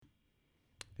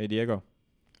Hey, Diego.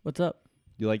 What's up?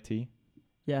 You like tea?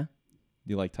 Yeah. Do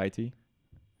you like Thai tea?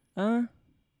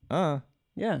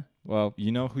 Yeah. Well,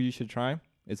 you know who you should try?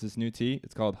 It's this new tea.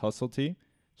 It's called Hustle Tea.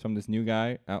 It's from this new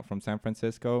guy out from San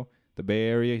Francisco, the Bay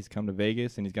Area. He's come to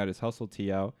Vegas, and he's got his Hustle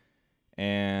Tea out.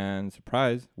 And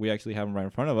surprise, we actually have him right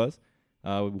in front of us.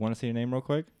 We want to say your name real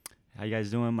quick? How you guys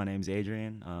doing? My name's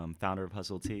Adrian, founder of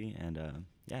Hustle Tea, and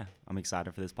I'm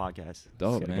excited for this podcast.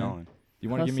 Dope, Let's get it man. going. You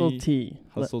want to give Hustle me tea.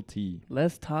 Hustle Tea?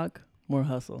 Less talk, more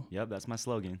hustle. Yep, that's my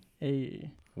slogan.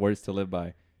 Hey. Words to live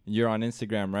by. You're on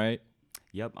Instagram, right?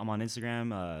 Yep, I'm on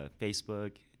Instagram,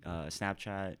 Facebook,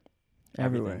 Snapchat,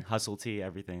 Everywhere. everything. Hustle Tea,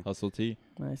 everything. Hustle Tea.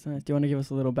 Nice. Do you want to give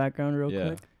us a little background real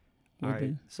quick? All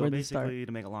right. So Where'd it start? basically,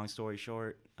 to make a long story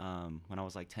short, when I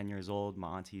was like 10 years old, my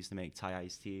auntie used to make Thai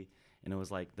iced tea, and it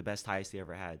was like the best Thai iced tea I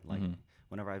ever had. Like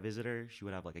whenever I visit her, she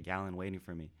would have like a gallon waiting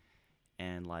for me.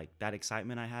 And like that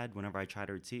excitement I had whenever I tried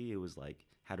her tea, it was like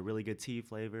had a really good tea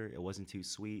flavor. It wasn't too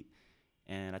sweet.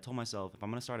 And I told myself, if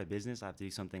I'm going to start a business, I have to do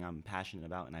something I'm passionate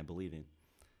about and I believe in.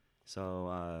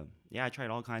 So, I tried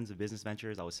all kinds of business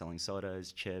ventures. I was selling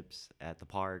sodas, chips at the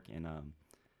park. And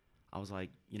I was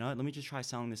like, you know what, let me just try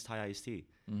selling this Thai iced tea.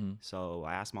 So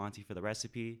I asked my auntie for the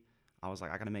recipe. I was like,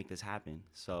 I got to make this happen.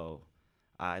 So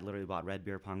I literally bought red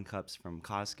beer pong cups from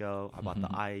Costco. I bought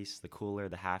the ice, the cooler,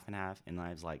 the half and half. And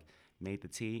I was like, made the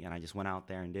tea, and I just went out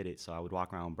there and did it. So I would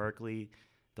walk around Berkeley,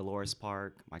 Dolores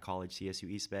Park, my college, CSU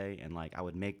East Bay, and like I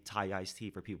would make Thai iced tea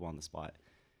for people on the spot.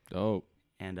 Dope.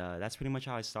 And that's pretty much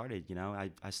how I started. You know,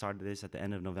 I started this at the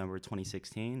end of November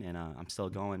 2016, and I'm still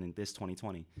going in this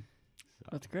 2020. So.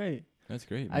 That's great. That's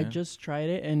great, man. I just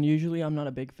tried it, and usually I'm not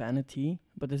a big fan of tea,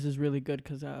 but this is really good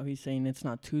because he's saying it's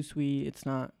not too sweet. It's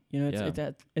not,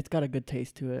 it's got a good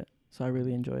taste to it. So I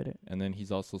really enjoyed it. And then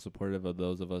he's also supportive of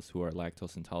those of us who are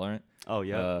lactose intolerant. Oh,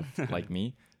 yeah. Like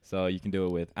me. So you can do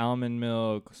it with almond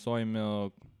milk, soy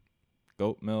milk,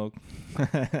 goat milk.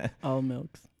 All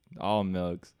milks. All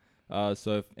milks.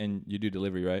 And you do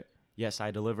delivery, right? Yes, I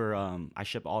deliver. I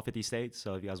ship all 50 states.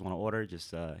 So if you guys want to order,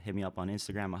 just hit me up on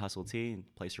Instagram at Hustle Tea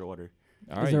and place your order.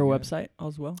 All Is there a website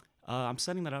as well? I'm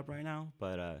setting that up right now.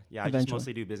 But I Eventually. just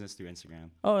mostly do business through Instagram.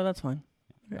 Oh, that's fine.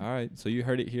 All right. So you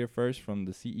heard it here first from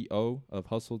the CEO of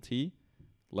Hustle Tea.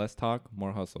 Less talk,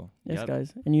 more hustle. Yes,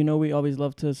 guys. And we always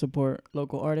love to support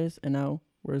local artists, and now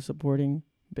we're supporting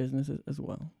businesses as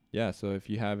well. Yeah. So if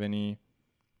you have any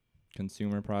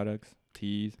consumer products,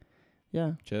 teas,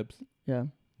 chips, well,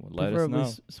 let us know.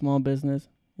 Small business,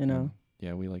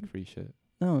 Yeah, we like free shit.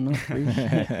 No, not free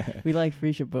shit. We like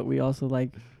free shit, but we also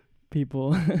like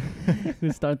people who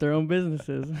start their own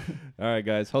businesses. All right,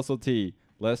 guys. Hustle Tea.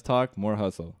 Less talk, more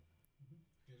hustle.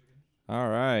 All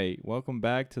right. Welcome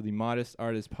back to the Modest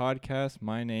Artist Podcast.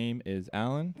 My name is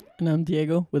Alan. And I'm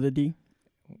Diego with a D.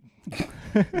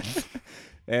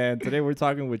 And today we're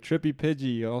talking with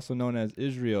Trippypidgy, also known as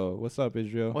Israel. What's up,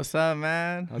 Israel? What's up,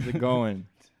 man? How's it going?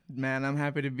 Man, I'm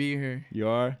happy to be here. You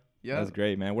are? Yeah. That's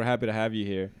great, man. We're happy to have you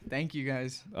here. Thank you,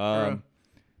 guys.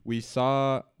 We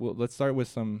saw. Well, let's start with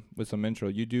some intro.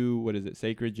 You do, what is it?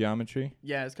 Sacred geometry.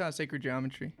 Yeah, it's kind of sacred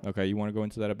geometry. Okay, you want to go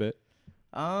into that a bit?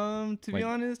 To be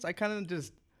honest, I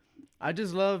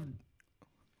just love.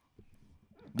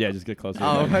 Yeah, just get closer.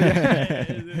 Oh,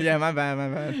 yeah, my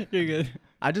bad. You're good.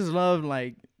 I just love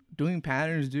like doing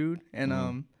patterns, dude,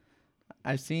 and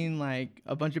I've seen like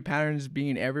a bunch of patterns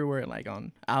being everywhere, like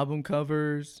on album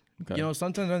covers. Okay.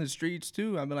 Sometimes on the streets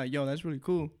too. I've been like, yo, that's really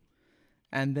cool.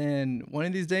 And then one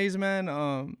of these days, man,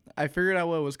 I figured out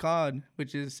what it was called,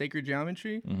 which is sacred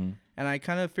geometry. And I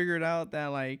kind of figured out that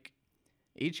like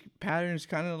each patterns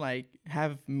kind of like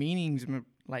have meanings,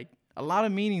 like a lot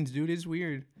of meanings, dude. It's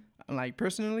weird. Like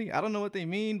personally, I don't know what they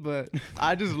mean, but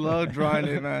I just love drawing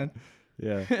it, man.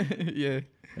 Yeah. Yeah.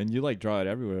 And you like draw it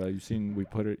everywhere. Like,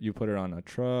 you put it on a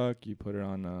truck, you put it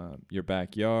on your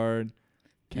backyard,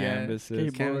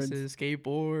 canvases,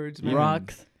 skateboards, man.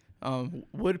 Rocks.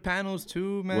 Wood panels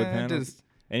too, man. Wood panels.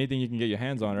 Anything you can get your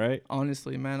hands on, right?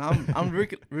 Honestly, man, I'm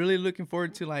really looking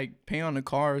forward to like paint on a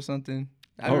car or something.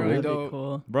 That'd really be dope.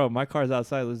 Cool. Bro, my car's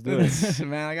outside. Let's do it.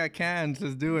 Man, I got cans.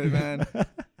 Let's do it, man.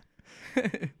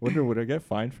 Wonder, would I get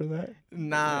fined for that?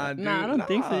 Nah, dude. Nah, I don't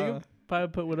think so. You can probably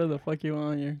put whatever the fuck you want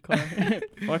on your car.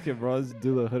 Fuck it, bro. Let's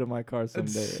do the hood of my car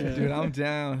someday. Yeah. Dude, I'm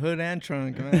down. Hood and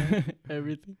trunk, man.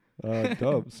 Everything.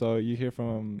 Dope. So you here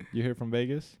from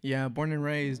Vegas? Yeah, born and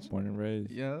raised.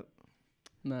 Yep.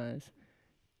 Nice.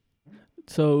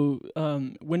 So,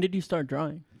 when did you start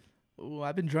drawing? Oh,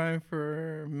 I've been drawing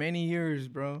for many years,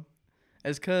 bro.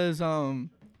 It's cause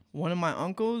one of my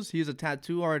uncles, he's a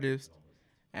tattoo artist,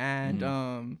 and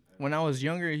when I was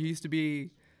younger, he used to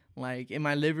be like in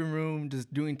my living room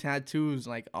just doing tattoos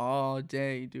like all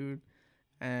day, dude.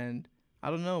 And I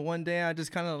don't know, one day I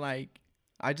just kind of like,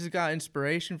 I just got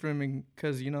inspiration from him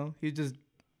because, you know, he's just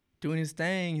doing his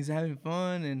thing. He's having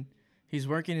fun and he's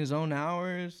working his own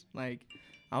hours. Like,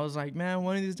 I was like, man,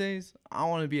 one of these days, I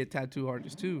want to be a tattoo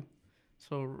artist too.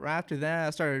 So right after that, I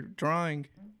started drawing.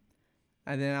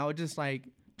 And then I would just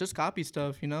copy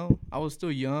stuff, you know? I was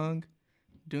still young,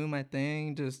 doing my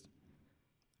thing, just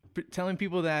telling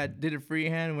people that I did it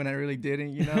freehand when I really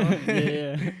didn't, you know?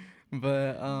 Yeah.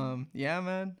 But, yeah,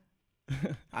 man.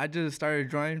 I just started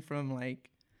drawing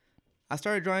I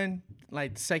started drawing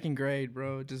like second grade,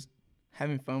 bro. Just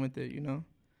having fun with it, you know?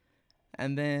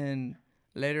 And then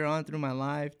later on through my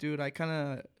life, dude, I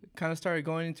kind of started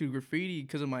going into graffiti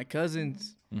because of my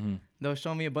cousins. Mm-hmm. They'll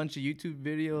show me a bunch of YouTube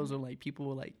videos of like people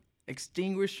with like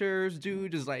extinguishers,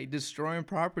 dude, just like destroying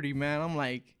property, man. I'm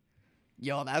like,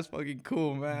 yo, that's fucking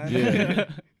cool, man. Yeah.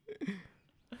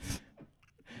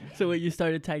 So what, you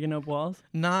started tagging up walls?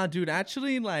 Nah, dude,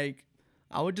 actually, like,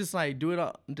 I would just like do it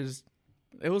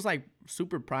it was like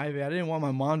super private. I didn't want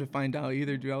my mom to find out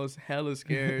either, dude. I was hella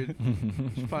scared.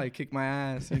 She'd probably kick my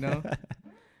ass, you know?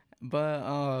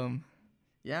 But,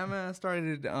 yeah, man, I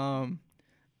started,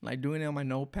 like doing it on my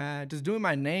notepad, just doing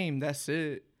my name. That's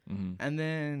it. Mm-hmm. And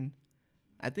then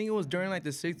I think it was during like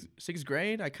the sixth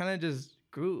grade, I kind of just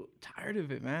grew tired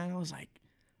of it, man. I was like,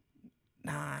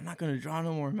 nah, I'm not going to draw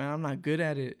no more, man. I'm not good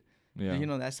at it. Yeah. You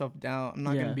know, that self-doubt. I'm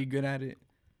not going to be good at it.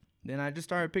 Then I just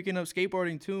started picking up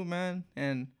skateboarding too, man.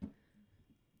 And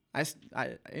I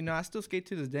still skate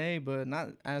to this day, but not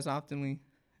as oftenly.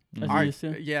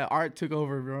 Art took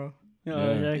over, bro.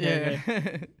 Oh, yeah.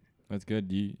 That's good.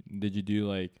 Did you do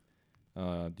like,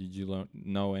 did you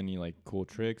know any like cool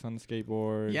tricks on the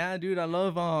skateboard? Yeah, dude, I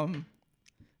love, I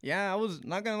was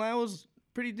not gonna lie, I was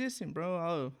pretty decent, bro.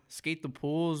 I'll skate the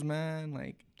pools, man.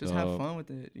 Like, just have fun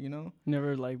with it, you know?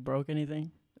 Never like broke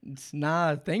anything?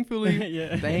 Nah, thankfully.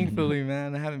 Yeah. Thankfully,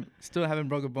 man. I still haven't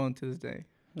broke a bone to this day.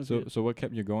 So what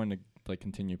kept you going to like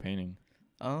continue painting?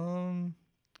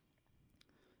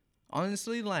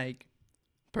 Honestly, like,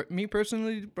 me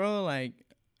personally, bro, like,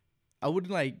 I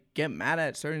would like get mad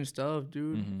at certain stuff,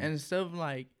 dude. Mm-hmm. And instead of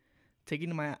like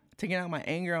taking out my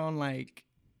anger on like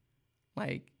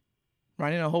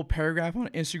writing a whole paragraph on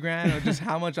Instagram or just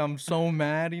how much I'm so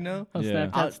mad, you know?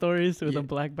 Snapchat stories with a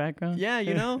black background. Yeah,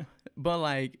 you know? But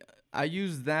like, I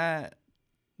use that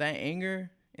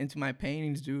anger into my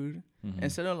paintings, dude. Mm-hmm.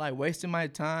 Instead of like wasting my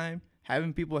time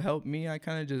having people help me, I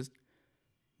kind of just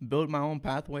build my own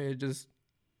pathway of just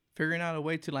figuring out a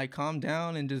way to like calm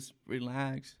down and just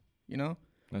relax, you know?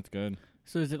 That's good.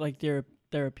 So is it like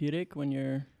therapeutic when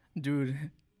you're... Dude,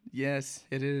 yes,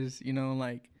 it is. You know,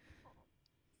 like,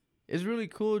 it's really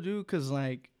cool, dude, because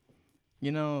like,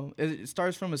 you know, it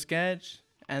starts from a sketch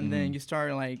and then you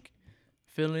start like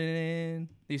filling in,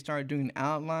 you start doing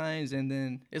outlines, and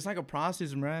then it's like a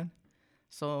process, man.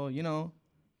 So, you know,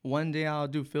 one day I'll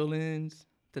do fill-ins,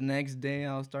 the next day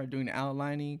I'll start doing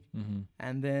outlining,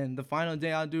 and then the final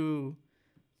day I'll do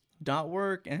dot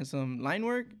work and some line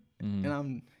work,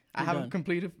 and I haven't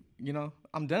completed, you know,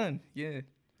 I'm done. Yeah.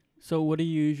 So what do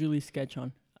you usually sketch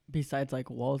on besides like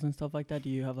walls and stuff like that? Do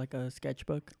you have like a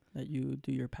sketchbook that you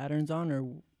do your patterns on, or?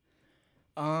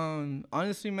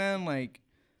 Honestly, man, like,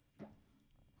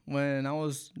 when I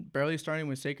was barely starting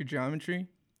with sacred geometry,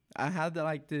 I had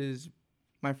like this.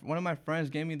 One of my friends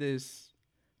gave me this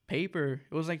paper.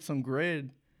 It was like some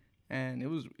grid, and it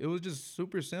was just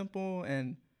super simple,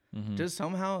 and just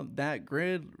somehow that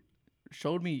grid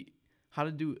showed me how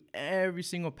to do every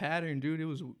single pattern, dude. It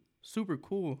was super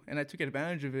cool, and I took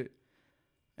advantage of it.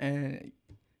 And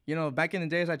you know, back in the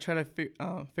days, I tried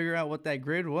to figure out what that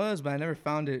grid was, but I never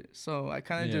found it. So I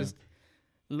kind of just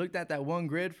looked at that one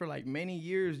grid for like many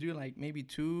years, dude, like maybe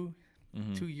 2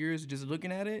 years just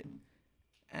looking at it.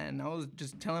 And I was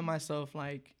just telling myself,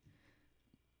 like,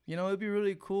 you know, it'd be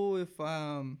really cool if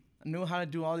I knew how to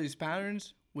do all these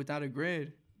patterns without a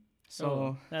grid.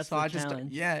 So that's a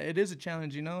challenge. It is a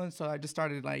challenge, you know. And so I just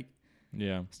started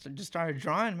just started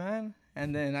drawing, man.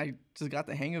 And then I just got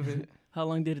the hang of it. How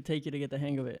long did it take you to get the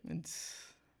hang of it? It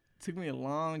took me a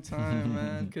long time,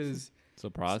 man, because it's a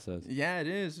process. Yeah, it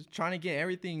is. Trying to get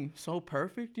everything so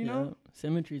perfect, you know?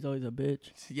 Symmetry is always a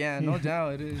bitch. Yeah, no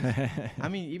doubt it is. I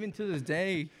mean, even to this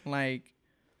day, like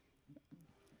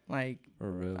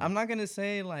really? I'm not going to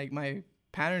say, like, my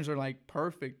patterns are, like,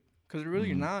 perfect, because they're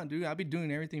really not, dude. I be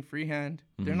doing everything freehand.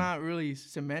 They're not really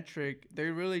symmetric.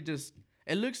 They're really just,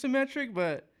 it looks symmetric,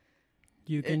 but...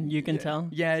 You can tell?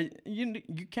 Yeah, you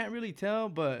can't really tell,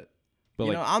 but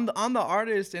you know, I'm the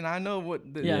artist, and I know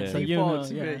what the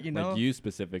defaults of it, you know? Like, you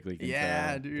specifically can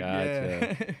tell. Dude,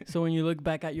 gotcha. So when you look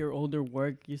back at your older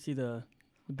work, you see the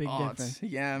A big difference.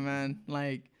 Yeah, man.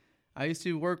 Like, I used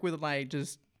to work with like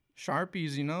just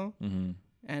Sharpies, you know,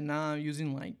 and now I'm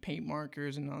using like paint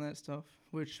markers and all that stuff,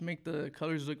 which make the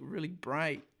colors look really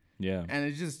bright. Yeah. And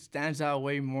it just stands out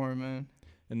way more, man.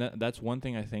 And that's one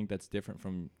thing I think that's different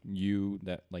from you,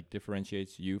 that like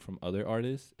differentiates you from other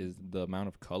artists, is the amount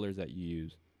of colors that you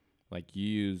use. Like, you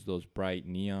use those bright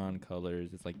neon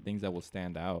colors. It's like things that will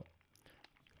stand out.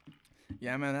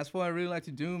 Yeah, man, that's what I really like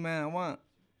to do, man. I want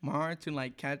my art to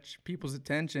like catch people's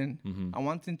attention. I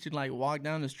want them to like walk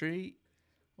down the street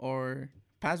or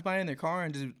pass by in their car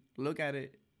and just look at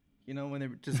it. You know, when they're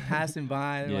just passing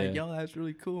by, they're like, "Yo, that's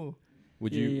really cool."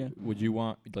 Would you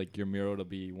want like your mural to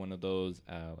be one of those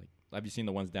like, have you seen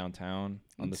the ones downtown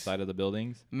on the side of the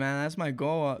buildings? Man, that's my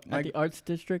goal. At the Arts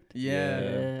District?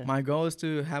 Yeah. My goal is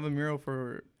to have a mural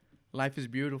for Life is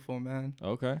Beautiful, man.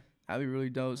 Okay. That'd be really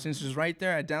dope. Since it's right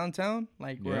there at downtown,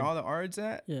 like where all the art's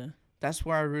at. Yeah. That's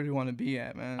where I really want to be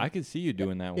at, man. I could see you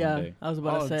doing that one day. I was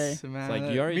about to say. Man, it's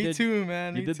like, you already me did, too,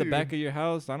 man. You did the back of your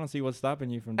house. I don't see what's stopping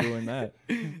you from doing that.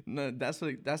 No, that's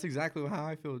exactly how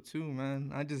I feel too,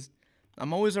 man.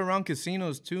 I'm always around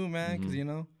casinos too, man,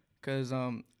 because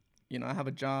I have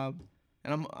a job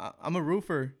and I'm a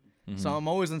roofer. So I'm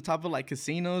always on top of like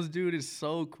casinos, dude. It's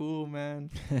so cool,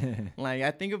 man. Like,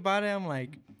 I think about it, I'm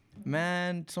like,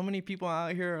 man, so many people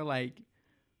out here are like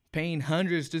paying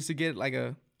hundreds just to get like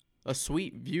a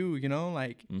sweet view, you know,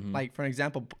 like for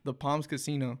example, the Palms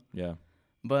Casino. Yeah.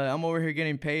 But I'm over here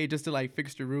getting paid just to like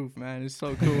fix the roof, man. It's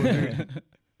so cool, dude.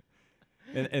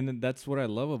 And that's what I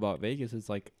love about Vegas. It's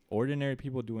like ordinary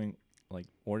people doing like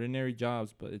ordinary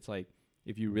jobs, but it's like,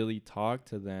 if you really talk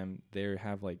to them, they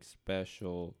have like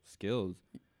special skills.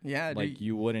 Yeah, like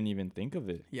you wouldn't even think of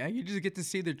it. Yeah, you just get to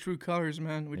see the true colors,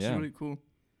 man, which is really cool.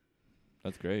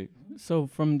 That's great. So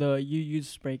from you use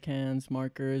spray cans,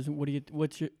 markers.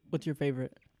 What's your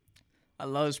favorite? I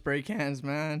love spray cans,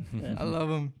 man. I love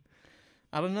them.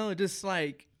 I don't know, just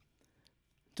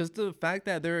the fact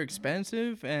that they're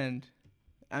expensive, and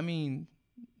I mean,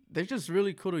 they're just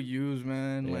really cool to use,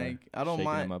 man. Yeah, like, I don't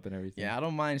mind them up and everything. Yeah, I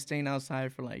don't mind staying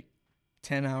outside for like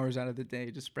 10 hours out of the day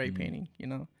just spray painting, you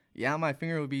know. Yeah, my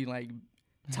finger would be like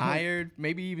tired,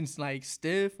 maybe even like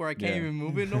stiff, where I can't even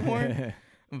move it no more.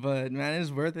 But man,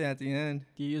 it's worth it at the end.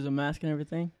 Do you use a mask and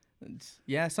everything?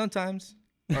 Yeah, sometimes.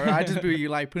 Or I just be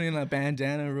like putting a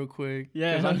bandana real quick.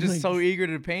 Yeah, because I'm just so eager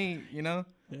to paint, you know.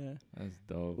 Yeah, that's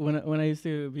dope. When I used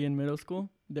to be in middle school,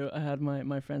 I had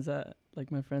my friends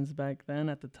my friends back then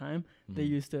at the time. They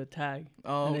used to tag.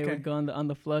 And they would go on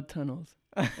the flood tunnels.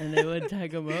 And they would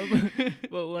tag them up.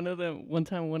 But one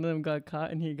time one of them got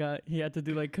caught, and he had to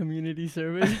do like community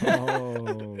service.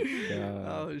 Oh god.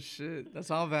 Oh shit, that's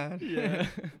all bad. Yeah.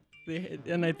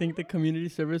 And I think the community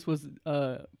service was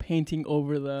painting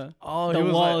over the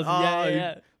walls. Like,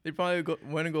 yeah. They probably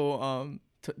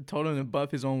told him to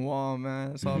buff his own wall, man.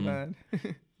 That's all bad.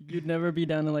 You'd never be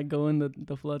down to like go in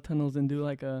the flood tunnels and do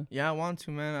like a. Yeah, I want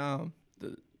to, man.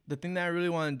 The thing that I really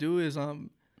want to do is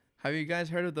have you guys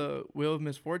heard of the Wheel of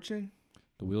Misfortune?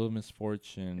 The Wheel of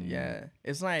Misfortune. Yeah,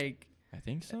 it's like. I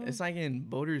think so. It's like in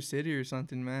Boulder City or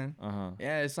something, man.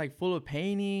 Yeah, it's like full of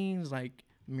paintings, like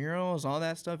murals, all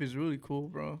that stuff is really cool,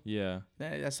 bro. Yeah.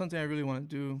 That's something I really want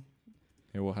to do.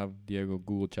 Here, we'll have Diego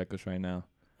Google check us right now.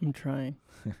 I'm trying.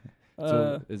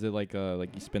 So is it like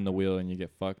you spin the wheel and you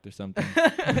get fucked or something?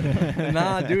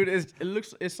 Nah, dude.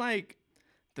 It's like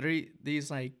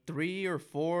three or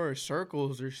four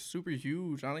circles. They're super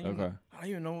huge. I don't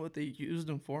even know what they use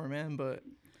them for, man. But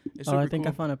it's super I think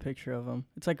cool. I found a picture of them.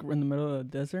 It's like in the middle of the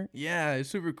desert. Yeah, it's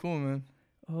super cool, man.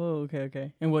 Oh,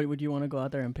 okay. And what would you want to go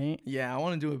out there and paint? Yeah, I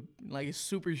want to do a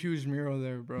super huge mural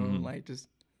there, bro. Like just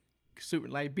super,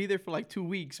 like be there for like 2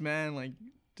 weeks, man. Like.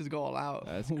 Just go all out.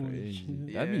 That's crazy.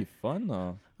 Yeah. That'd be fun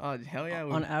though. Oh hell yeah!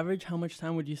 On average, how much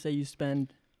time would you say you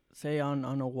spend, say on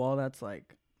a wall that's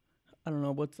like, I don't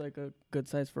know, what's like a good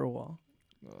size for a wall?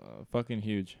 Fucking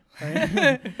huge.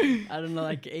 I don't know,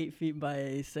 like 8 feet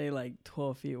by say like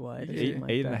 12 feet wide.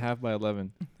 8.5 by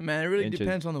 11. Man, it really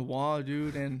depends on the wall,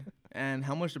 dude, and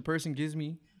how much the person gives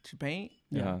me to paint.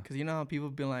 Yeah. Because you know how people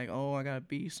be like, oh, I gotta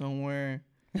be somewhere,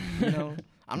 you know.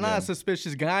 I'm not a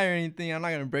suspicious guy or anything. I'm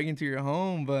not gonna break into your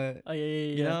home, but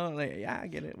you know, like I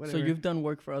get it. Whatever. So you've done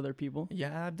work for other people?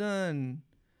 Yeah, I've done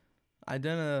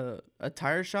a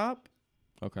tire shop.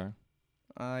 Okay.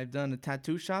 I've done a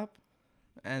tattoo shop,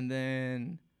 and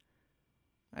then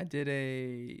I did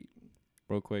a.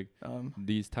 Real quick,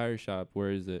 these tire shop,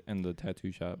 where is it? And the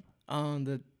tattoo shop.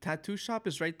 The tattoo shop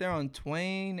is right there on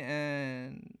Twain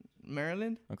and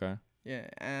Maryland. Okay. Yeah,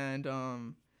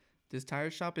 and this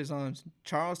tire shop is on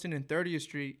Charleston and 30th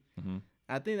Street.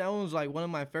 I think that one was like one of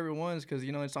my favorite ones because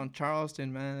it's on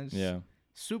Charleston, man. It's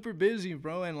super busy,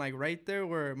 bro. And like right there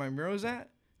where my mural's at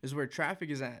is where traffic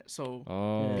is at. So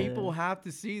people have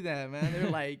to see that, man. They're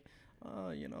like,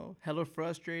 hella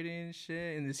frustrated and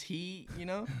shit in this heat,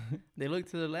 They look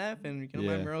to the left and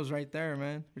my mural's right there,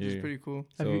 man, which is pretty cool.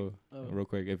 So real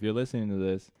quick, if you're listening to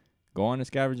this, go on a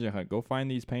scavenger hunt. Go find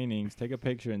these paintings, take a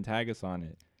picture, and tag us on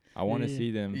it. I want to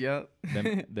see them.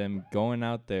 them going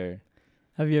out there.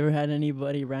 Have you ever had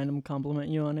anybody random compliment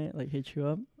you on it, like hit you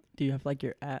up? Do you have like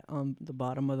your @ on the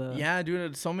bottom of the? Yeah,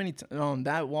 dude. So many.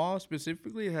 That wall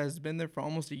specifically has been there for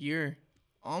almost a year,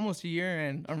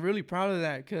 and I'm really proud of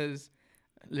that because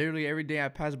literally every day I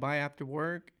pass by after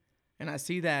work, and I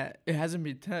see that it hasn't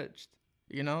been touched.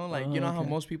 How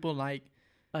most people like.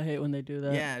 I hate when they do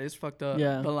that. Yeah, it's fucked up.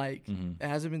 Yeah, but like it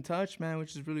hasn't been touched, man,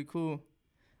 which is really cool.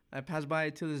 I pass by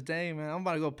it to this day, man. I'm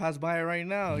about to go pass by it right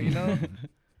now.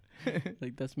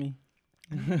 Like that's me.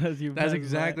 That's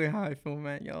exactly how I feel,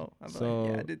 man. Yo, I'm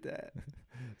like, I did that.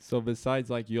 So besides,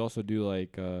 like, you also do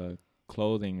like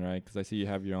clothing, right? Because I see you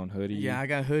have your own hoodie. Yeah, I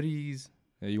got hoodies.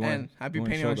 You want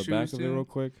to show the back of it real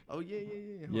quick? Oh yeah.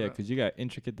 Yeah, because you got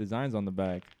intricate designs on the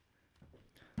back.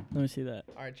 Let me see that.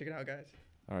 All right, check it out, guys.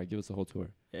 All right, give us a whole tour.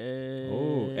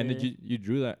 Oh, and did you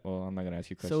drew that? Well, I'm not gonna ask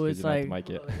you questions. So it's like,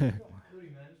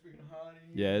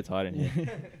 yeah, it's hot in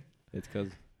here. It's because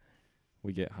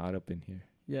we get hot up in here.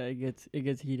 Yeah, it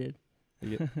gets heated.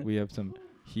 We have some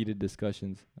heated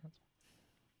discussions. I'm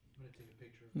gonna take a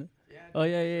picture. Oh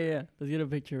yeah. Let's get a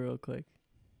picture real quick.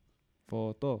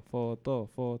 Photo.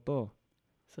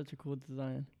 Such a cool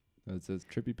design. It says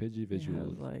Trippypidgy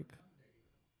visuals.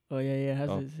 It has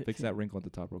fix that wrinkle at the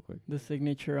top real quick. The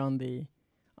signature on the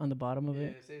bottom of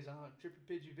it. It says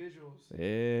Trippypidgy visuals.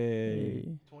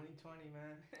 Hey. 2020,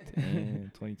 man.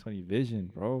 Damn, 2020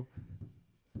 vision, bro.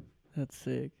 That's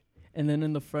sick. And then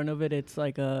in the front of it, it's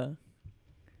like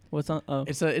what's on? Oh,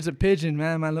 it's a pigeon,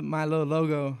 man. My little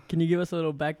logo. Can you give us a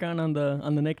little background on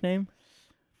the nickname?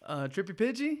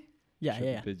 Trippypidgy. Yeah.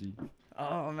 Trippypidgy.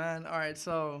 Oh man. All right.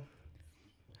 So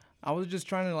I was just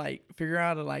trying to like figure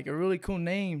out a really cool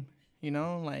name.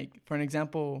 Like for an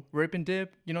example, Rip and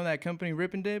Dip. You know that company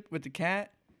Rip and Dip with the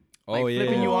cat. Oh yeah.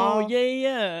 Flipping you off.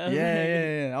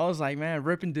 Yeah. I was like, man,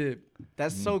 Rip and Dip.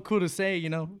 That's so cool to say. You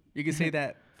can say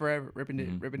that forever. Rip and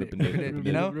Dip. Rip and Dip. Rip and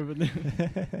Dip. Rip and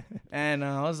Dip. And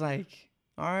I was like,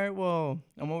 all right, well,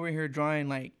 I'm over here drawing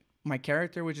like my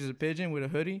character, which is a pigeon with a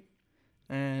hoodie,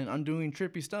 and I'm doing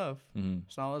trippy stuff.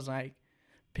 So I was like,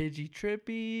 Pidgey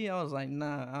Trippy. I was like,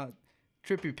 nah,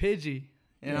 Trippypidgy.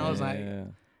 And I was like,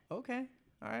 okay,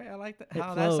 all right, I like that.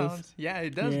 How that sounds. Yeah,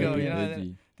 it does go.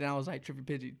 Then I was like,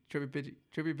 Trippypidgy.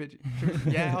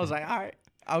 Yeah, I was like, all right,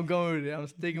 I'm going with it. I'm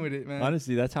sticking with it, man.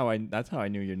 Honestly, that's how I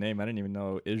knew your name. I didn't even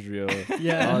know Israel.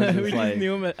 Yeah, I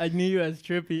knew you as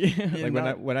Trippy.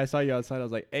 Like when I saw you outside, I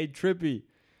was like, hey, Trippy,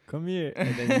 come here.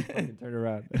 And then you fucking turned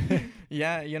around.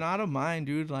 Yeah, I don't mind,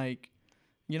 dude. Like,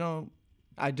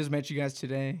 I just met you guys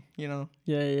today,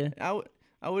 Yeah.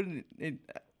 I wouldn't,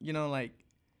 like,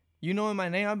 my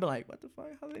name, I'd be like, what the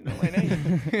fuck? How do they know my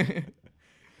name?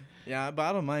 Yeah, but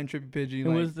I don't mind Trippypidgy.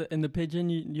 And was the pigeon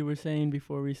you were saying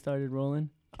before we started rolling?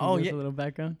 Can you give us a little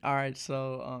background. All right,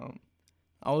 so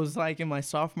I was like in my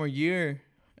sophomore year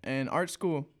in art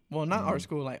school. Well, not art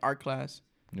school, like art class.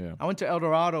 Yeah. I went to El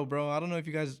Dorado, bro. I don't know if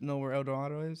you guys know where El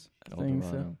Dorado is. I think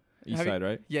so. East side,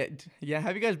 right? Yeah.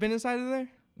 Have you guys been inside of there?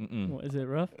 What, is it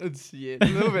rough? It's a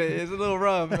little bit. It's a little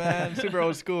rough, man. Super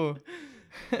old school.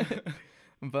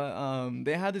 But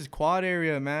they had this quad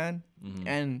area, man,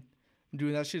 and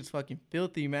dude, that shit's fucking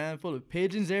filthy, man. Full of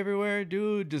pigeons everywhere,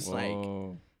 dude. Just like,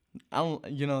 I don't,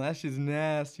 that shit's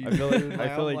nasty. I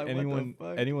feel like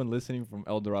anyone listening from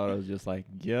El Dorado is just like,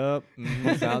 yup,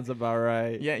 sounds about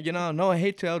right. Yeah, no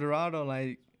hate to El Dorado.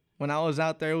 Like when I was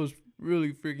out there, it was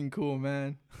really freaking cool,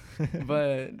 man.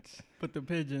 But the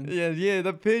pigeons. Yeah,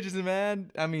 the pigeons,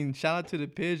 man. I mean, shout out to the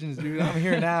pigeons, dude. I'm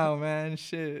here now, man.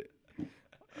 Shit.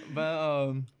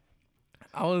 But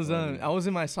I was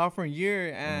in my sophomore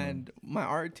year, and my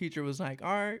art teacher was like,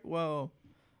 all right, well,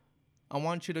 I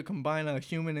want you to combine a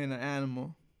human and an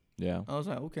animal. Yeah. I was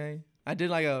like, okay. I did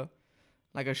like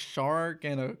a shark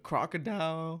and a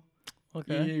crocodile.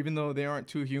 Okay. Even though they aren't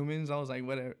two humans, I was like,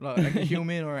 whatever, like a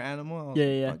human or an animal.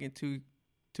 Yeah. Fucking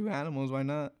two animals, why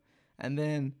not? And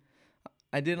then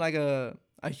I did like a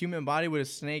human body with a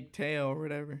snake tail or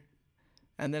whatever.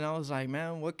 And then I was like,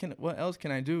 man, what else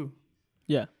can I do?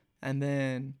 Yeah. And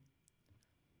then,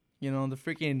 the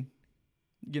freaking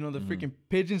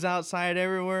pigeons outside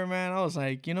everywhere, man. I was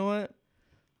like, you know what?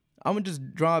 I'm gonna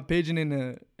just draw a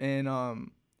pigeon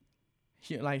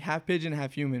like half pigeon,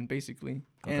 half human, basically.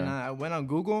 Okay. And I went on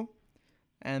Google,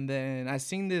 And then I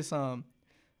seen this I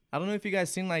don't know if you guys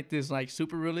seen like this like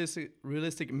super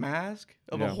realistic mask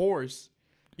of a horse.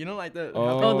 You know, like the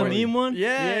the meme one.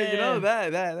 Yeah, you know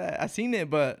that I seen it,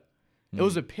 but it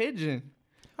was a pigeon.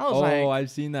 I was like,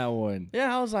 I've seen that one.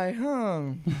 Yeah, I was like,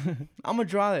 I'm gonna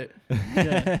draw it.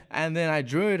 And then I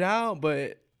drew it out,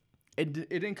 but it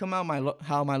didn't come out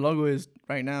how my logo is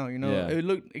right now. You know, it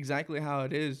looked exactly how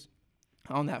it is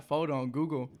on that photo on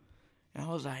Google. And I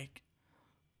was like,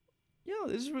 yo,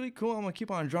 this is really cool. I'm gonna keep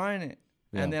on drawing it.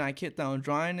 Yeah. And then I kept on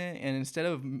drawing it, and instead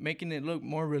of making it look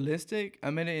more realistic, I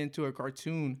made it into a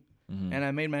cartoon, and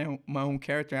I made my own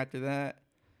character after that.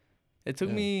 It took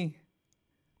me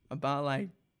about like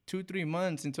 2-3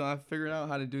 months until I figured out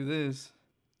how to do this.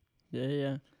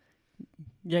 Yeah,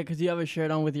 because you have a shirt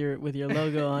on with your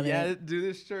logo on it. Yeah, dude,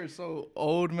 this shirt's so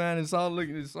old, man. It's all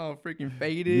freaking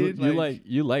faded.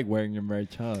 You like wearing your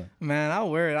merch, huh? Man, I'll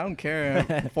wear it. I don't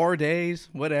care. 4 days,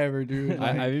 whatever, dude.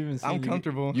 Like, I've even seen I'm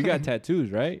comfortable. You got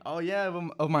tattoos, right? Oh yeah,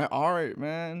 of my art,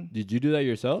 man. Did you do that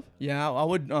yourself? Yeah, I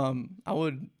would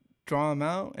draw them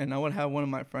out, and I would have one of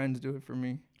my friends do it for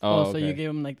me. So you gave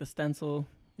him like the stencil.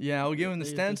 Yeah, I would give him the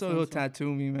stencil. He'll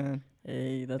tattoo me, man.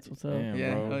 Hey, that's what's up. Damn,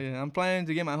 yeah, bro. oh yeah. I'm planning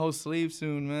to get my whole sleeve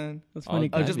soon, man. That's funny.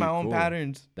 Just my own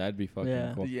patterns. That'd be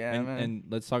fucking cool. Yeah, man. And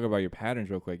let's talk about your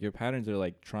patterns real quick. Your patterns are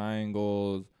like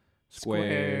triangles,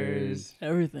 squares.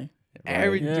 Everything.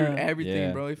 Right?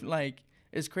 Everything, bro. If like,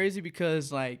 it's crazy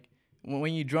because like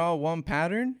when you draw one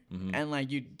pattern and like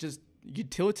you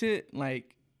tilt it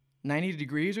like 90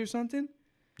 degrees or something.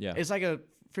 Yeah. It's like a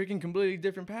freaking completely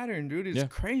different pattern, dude. It's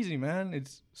crazy, man.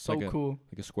 It's so cool.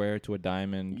 Like a square to a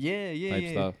diamond. Type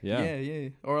stuff. Yeah.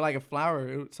 Or like a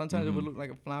flower. Sometimes it would look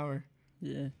like a flower.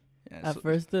 Yeah. At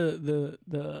first, the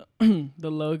the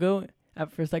logo.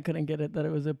 At first, I couldn't get it that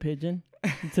it was a pigeon.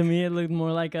 To me, it looked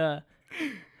more like I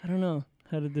don't know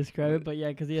how to describe it, but yeah,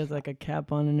 because he has like a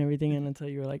cap on and everything, and until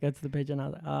you were like, "That's the pigeon," I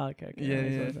was like, okay.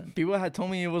 Yeah. People had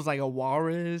told me it was like a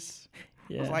walrus.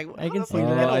 Yeah, I was like, I can see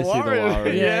that. I see the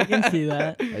walrus. Yeah, I can see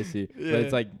that. I see. Yeah. But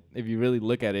it's like, if you really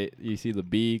look at it, you see the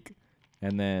beak,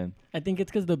 and then I think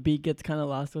it's because the beak gets kind of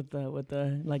lost with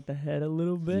the like the head a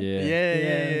little bit.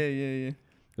 Yeah.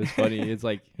 It's funny. It's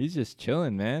like he's just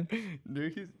chilling, man.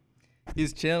 Dude,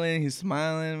 he's chilling. He's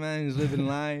smiling, man. He's living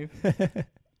life.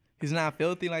 He's not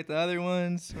filthy like the other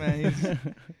ones, man.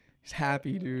 He's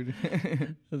happy, dude.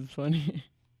 That's funny.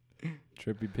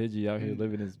 Trippypidgy out here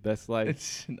living his best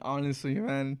life. Honestly,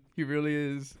 man, he really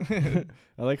is. I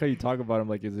like how you talk about him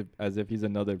like as if he's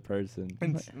another person.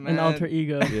 An alter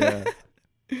ego. Yeah.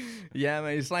 Yeah,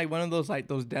 man. It's like one of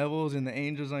those devils and the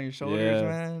angels on your shoulders,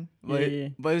 man.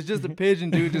 But it's just a pigeon,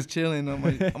 dude, just chilling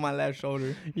on my left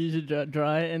shoulder. You should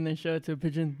draw it and then show it to a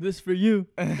pigeon. This for you.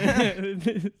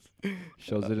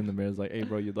 Shows it in the mirror. It's like, hey,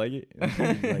 bro, you like it? And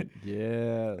he's like,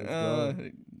 yeah. Let's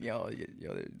go. Yo,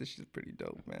 this shit's pretty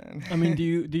dope, man. I mean, do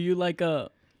you like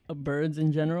birds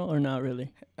in general or not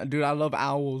really? Dude, I love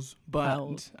owls,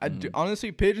 but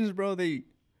honestly, pigeons, bro, they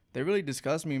really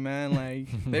disgust me, man. Like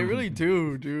they really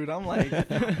do, dude. I'm like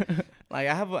I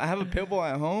have a pit bull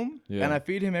at home, and I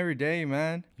feed him every day,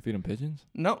 man. You feed him pigeons?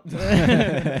 No.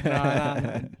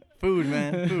 Nah. Food,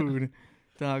 man. Food.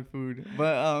 Dog food.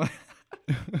 But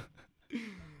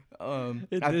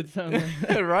it did sound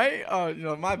like right?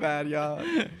 Oh, my bad, y'all.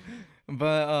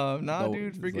 But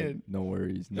dude, freaking like, no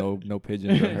worries. No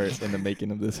pigeons are hurt in the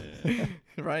making of this.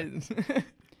 Right.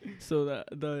 So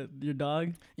your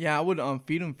dog? Yeah, I would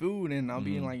feed him food, and I'll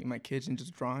be in like my kitchen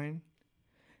just drawing,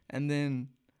 and then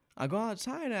I go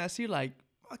outside and I see like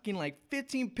fucking like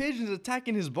 15 pigeons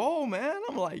attacking his bowl, man.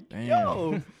 I'm like,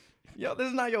 damn. Yo, this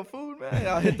is not your food, man.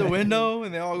 I'll hit the window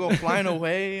and they all go flying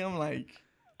away. I'm like,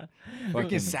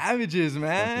 freaking savages,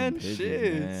 man. Pigeons,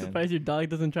 shit. Man. Surprised your dog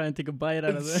doesn't try and take a bite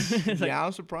out of it. Yeah,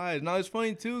 I'm surprised. No, it's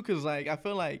funny too, cause like I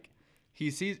feel like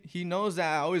he knows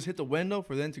that I always hit the window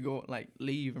for them to go like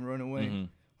leave and run away.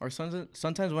 Or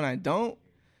sometimes when I don't,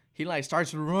 he like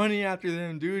starts running after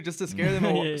them, dude, just to scare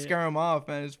them, scare them off,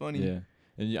 man. It's funny. Yeah.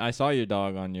 And I saw your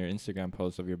dog on your Instagram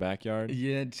post of your backyard.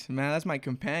 Yeah, man, that's my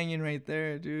companion right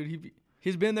there, dude.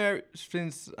 He's been there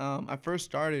since I first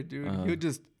started, dude. He'll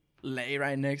just lay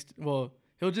right next. He'll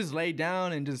just lay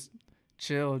down and just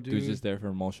chill, dude. Dude's just there for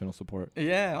emotional support.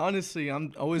 Yeah, honestly,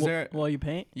 I'm always there. While you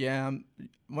paint? Yeah,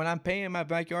 when I'm painting in my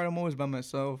backyard, I'm always by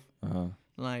myself.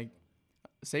 Like,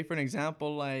 say for an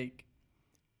example, like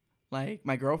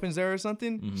my girlfriend's there or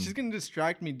something, she's gonna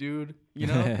distract me, dude. You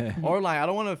know, or like I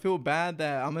don't want to feel bad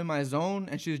that I'm in my zone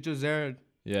and she's just there,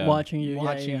 watching you.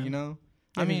 You know.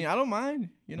 I mean, I don't mind,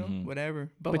 you know, whatever.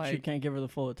 But like, you can't give her the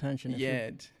full attention. If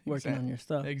you're working on your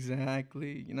stuff.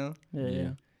 Exactly, you know.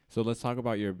 Yeah. So let's talk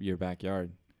about your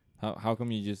backyard. How come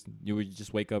you would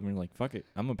just wake up and you're like, fuck it,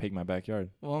 I'm gonna paint my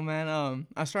backyard? Well, man,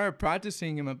 I started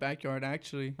practicing in my backyard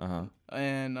actually.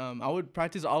 And I would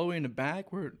practice all the way in the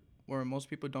back where most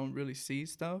people don't really see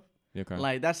stuff. Okay.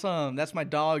 Like that's my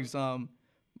dog's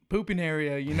pooping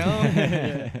area, you know.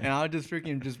 And I would just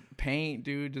freaking just paint,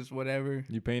 dude, just whatever.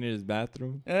 You painted his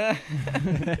bathroom?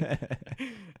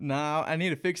 Nah, I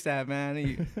need to fix that,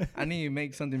 man. I need to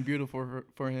make something beautiful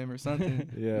for him or something.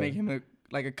 Yeah. Make him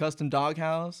a custom dog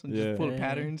house and just full of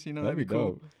patterns, you know. That'd be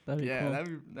cool. Dope. That'd be cool. That'd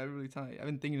be really tight. I've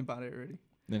been thinking about it already.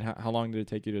 Then how long did it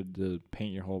take you to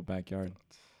paint your whole backyard?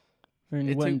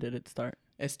 And when did it start?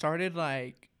 It started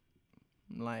like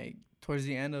towards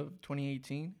the end of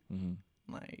 2018.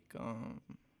 Like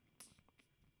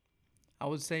I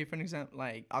would say, for an example,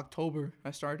 like October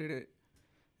I started it,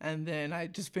 and then I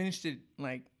just finished it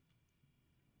like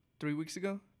 3 weeks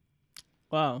ago.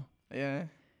 Wow. Yeah.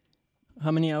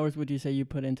 How many hours would you say you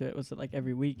put into it? Was it like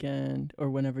every weekend or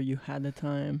whenever you had the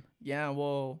time? Yeah,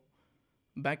 well,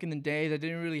 back in the days I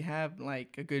didn't really have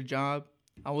like a good job.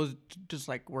 I was just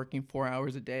like working 4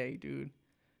 hours a day, dude.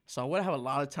 So I would have a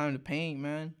lot of time to paint,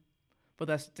 man. But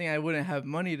that's the thing, I wouldn't have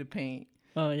money to paint.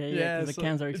 Oh yeah, because the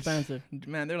cans are expensive.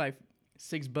 Man, they're like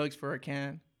 $6 for a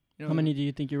can. You know, how many do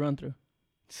you think you run through?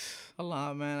 A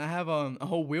lot, man. I have a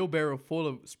whole wheelbarrow full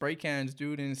of spray cans,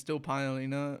 dude, and it's still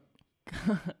piling up.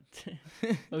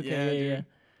 Okay, yeah.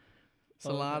 It's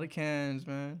a lot of cans,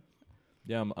 man.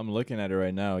 Yeah, I'm looking at it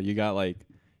right now. You got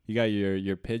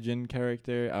your pigeon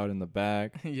character out in the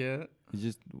back. Yeah. He's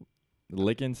just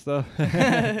licking stuff.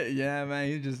 Yeah,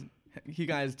 man. He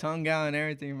got his tongue out and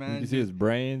everything, man. You can see his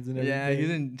brains and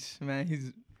everything.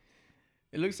 Yeah,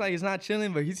 it looks like he's not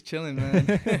chilling, but he's chilling,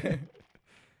 man.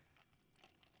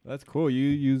 That's cool. You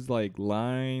use like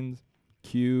lines,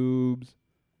 cubes,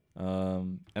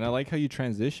 and I like how you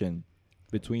transition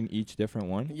between each different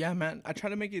one. Yeah, man. I try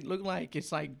to make it look like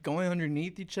it's like going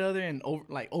underneath each other and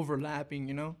overlapping,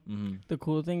 you know? Mm-hmm. The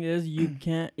cool thing is you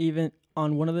can't even,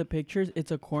 on one of the pictures,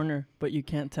 it's a corner, but you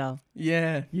can't tell.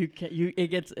 Yeah.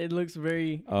 It looks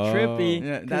very trippy.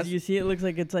 Yeah, because you see it looks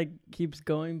like it's like keeps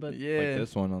going, but like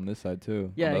this one on this side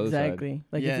too. Yeah, exactly.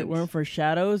 Like if it weren't for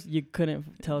shadows, you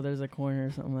couldn't tell there's a corner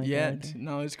or something like that. Yeah,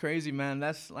 no, it's crazy, man.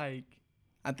 That's like,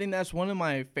 I think that's one of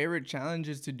my favorite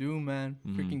challenges to do, man.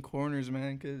 Freaking corners,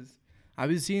 man, because I've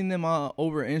been seeing them all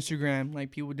over Instagram, like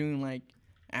people doing like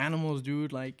animals,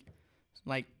 dude, like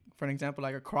for an example,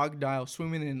 like a crocodile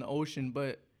swimming in the ocean,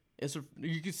 but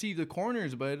you can see the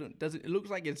corners, but it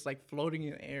looks like it's like floating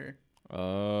in the air.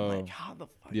 Oh, like how the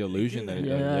fuck? The illusion that it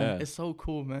does. Yeah, it's so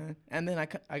cool, man. And then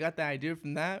I got the idea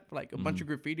from that. Like a bunch of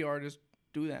graffiti artists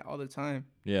do that all the time.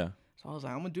 Yeah. So I was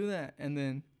like, I'm gonna do that, and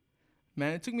then.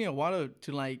 Man, it took me a while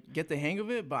to like get the hang of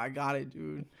it, but I got it,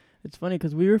 dude. It's funny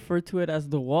because we refer to it as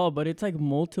the wall, but it's like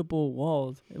multiple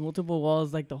walls. And multiple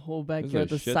walls, like the whole backyard,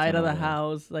 the side of the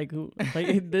house. Like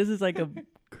this is like a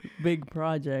big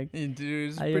project. Yeah,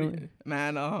 dude, it's pretty,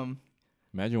 man.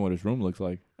 Imagine what his room looks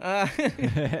like. Do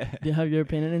you have your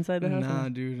painted inside the house? Nah,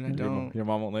 dude, I don't. Your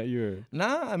mom won't let you? Or?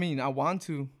 Nah, I mean, I want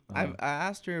to. I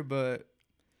asked her, but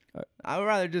I would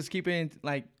rather just keep it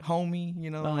like homey, you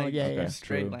know,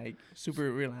 straight, like super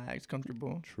relaxed,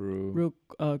 comfortable. True. Real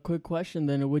quick question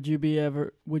then: Would you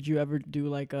ever do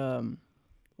like what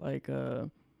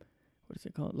is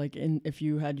it called? Like if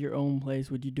you had your own place,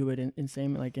 would you do it in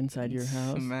same like inside your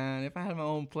house? Man, if I had my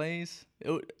own place,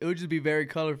 it would just be very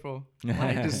colorful,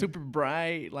 like just super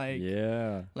bright, like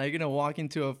like walk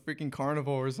into a freaking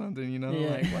carnival or something, you know,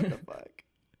 like what the fuck.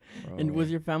 Bro. And was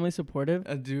your family supportive?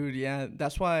 Dude, yeah.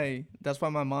 That's why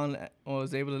my mom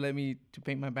was able to let me to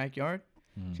paint my backyard.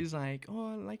 She's like,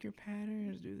 "Oh, I like your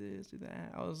patterns. Do this, do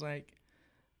that." I was like,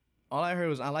 all I heard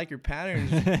was, "I like your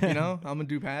patterns." You know, I'm gonna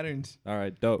do patterns. All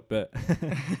right, dope. Bet.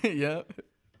 Yep.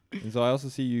 And so I also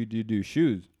see you do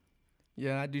shoes.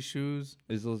 Yeah, I do shoes.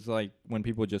 Is this like when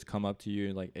people just come up to you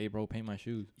and like, "Hey, bro, paint my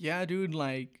shoes"? Yeah, dude.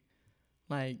 Like,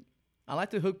 I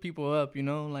like to hook people up. You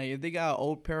know, like if they got an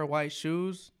old pair of white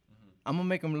shoes. I'm gonna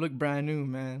make them look brand new,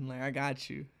 man. Like, I got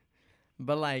you.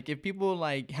 But, like, if people,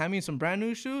 like, hand me some brand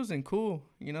new shoes, then cool,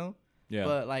 you know? Yeah.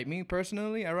 But, like, me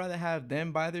personally, I'd rather have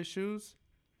them buy their shoes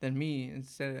than me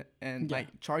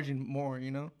like, charging more, you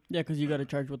know? Yeah, because you got to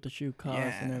charge what the shoe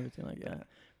costs and everything like that.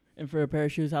 And for a pair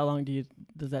of shoes, how long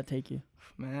does that take you?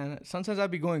 Man, sometimes I'll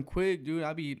be going quick, dude.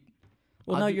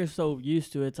 Well, now you're so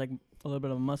used to it. It's like a little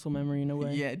bit of muscle memory in a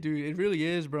way. Yeah, dude, it really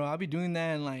is, bro. I'll be doing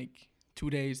that in, like,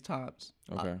 2 days tops.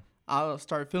 Okay. I'll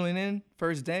start filling in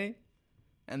first day,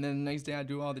 and then the next day I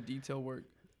do all the detail work.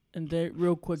 And then,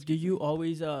 real quick, do you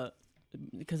always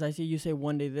because I see you say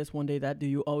one day this, one day that. Do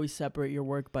you always separate your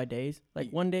work by days?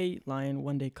 Like one day line,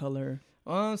 one day color.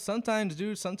 Sometimes,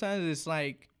 dude. Sometimes it's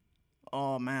like,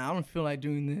 oh man, I don't feel like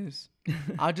doing this.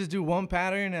 I'll just do one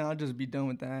pattern and I'll just be done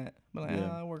with that. But like,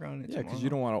 I'll work on it. Yeah, because you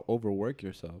don't want to overwork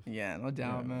yourself. Yeah, no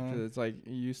doubt, man. 'Cause it's like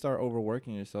you start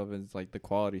overworking yourself, and it's like the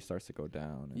quality starts to go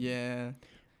down. Yeah.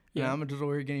 Yeah, I'm just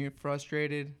over here getting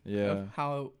frustrated. Of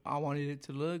how I wanted it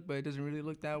to look, but it doesn't really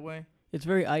look that way. It's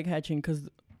very eye catching because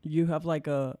you have like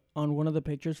on one of the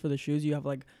pictures for the shoes, you have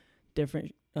like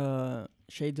different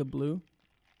shades of blue.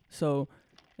 So,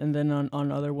 and then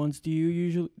on other ones, do you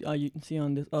usually you can see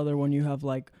on this other one you have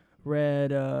like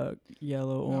red,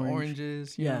 yellow, orange.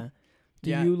 Oranges. Yeah. Do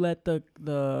you let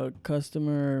the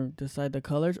customer decide the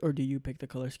colors, or do you pick the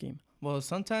color scheme? Well,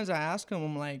 sometimes I ask them,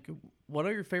 I'm like, what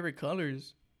are your favorite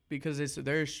colors? Because it's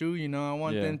their shoe, you know. I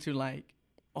want them to like,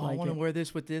 I want to wear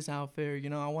this with this outfit, you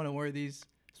know. I want to wear these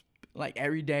like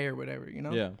every day or whatever, you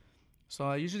know. Yeah. So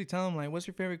I usually tell them like, what's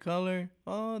your favorite color?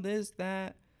 Oh, this,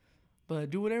 that.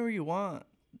 But do whatever you want.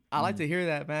 I like to hear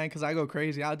that, man, because I go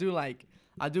crazy. I do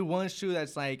one shoe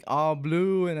that's like all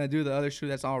blue, and I do the other shoe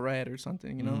that's all red or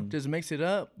something, you know. Just mix it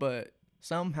up, but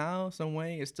somehow, some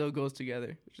way, it still goes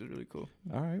together, which is really cool.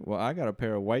 All right. Well, I got a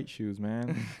pair of white shoes,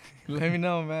 man. Let me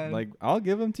know, man. Like, I'll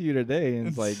give them to you today, and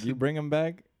it's like you bring them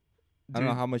back. Dude, I don't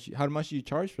know how much you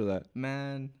charge for that.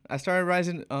 Man, I started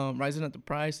rising up the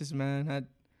prices, man.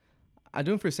 I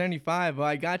do them for 75, but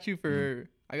I got you for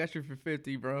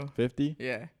 50, bro. 50?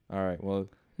 Yeah. All right. Well.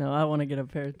 No, I want to get a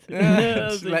pair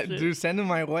too. Dude, send them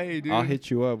my way, dude. I'll hit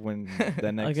you up when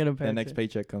the next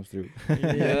paycheck comes through.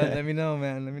 Yeah, let me know,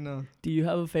 man. Let me know. Do you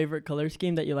have a favorite color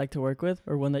scheme that you like to work with,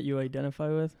 or one that you identify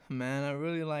with? Man, I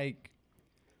really like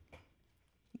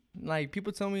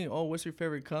people tell me, oh, what's your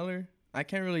favorite color? I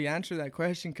can't really answer that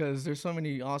question because there's so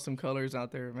many awesome colors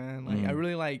out there, man. Like I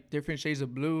really like different shades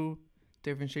of blue,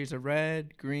 different shades of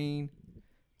red, green,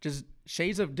 just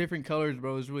shades of different colors,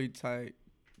 bro. Is really tight.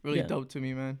 Really dope to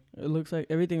me, man. It looks like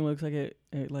everything looks like it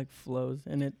like flows,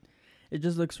 and it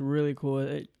just looks really cool.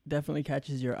 It definitely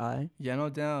catches your eye. Yeah, no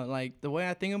doubt. Like the way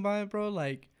I think about it, bro,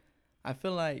 like I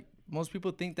feel like most people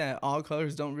think that all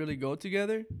colors don't really go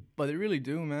together, but they really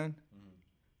do, man.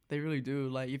 They really do.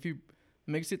 Like if you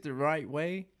mix it the right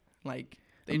way, like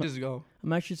they just go.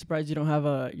 I'm actually surprised you don't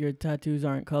have your tattoos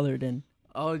aren't colored in.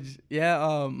 Oh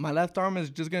yeah, my left arm is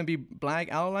just gonna be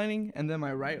black outlining, and then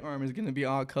my right arm is gonna be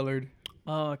all colored.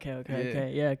 Oh,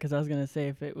 okay. Yeah, because I was going to say,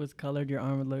 if it was colored, your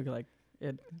arm would look like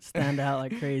it stand out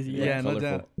like crazy. Yeah, no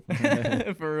doubt.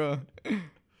 For real.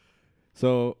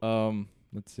 So,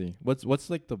 let's see. What's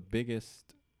like the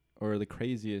biggest or the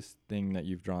craziest thing that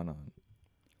you've drawn on?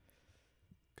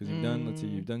 Because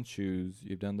you've done shoes,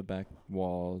 you've done the back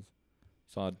walls,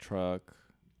 saw a truck.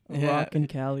 Rock and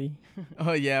Cali.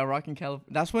 Oh, yeah, Rock and Cali.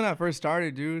 That's when I first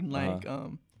started, dude. Like,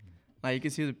 like you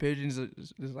can see the pigeons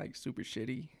is like super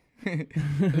shitty. It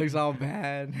looks all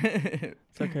bad.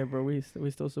 It's okay, bro. We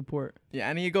still support. Yeah,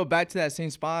 I need to go back to that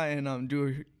same spot and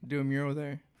do a mural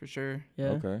there for sure. Yeah.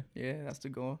 Okay. Yeah, that's the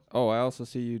goal. Oh, I also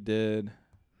see you did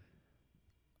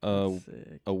a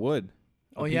wood.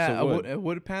 Oh yeah, a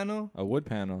wood panel. A wood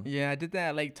panel. Yeah, I did that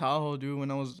at Lake Tahoe, dude. When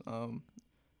I was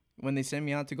when they sent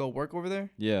me out to go work over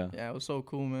there. Yeah. Yeah, it was so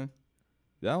cool, man.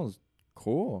 That was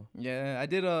cool. Yeah,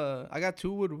 I got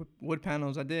two wood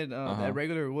panels. I did that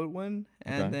regular wood one,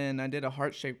 and then I did a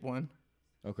heart-shaped one.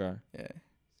 Okay. Yeah.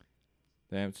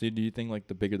 Damn. So do you think like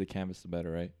the bigger the canvas, the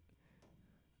better, right?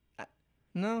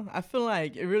 No, I feel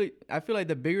like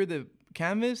the bigger the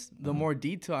canvas, the more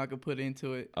detail I could put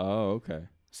into it. Oh, okay.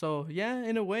 So yeah,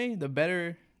 in a way, the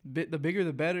bigger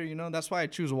the better. You know, that's why I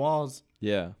choose walls.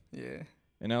 Yeah. Yeah.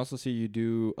 And I also see you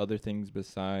do other things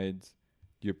besides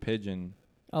your pigeon.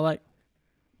 I like.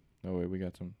 Oh wait, we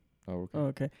got some. Oh, okay. Oh,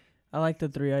 okay. I like the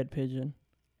 3-eyed pigeon.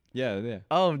 Yeah.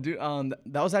 Oh, dude,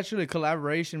 that was actually a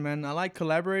collaboration, man. I like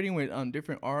collaborating with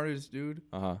different artists, dude.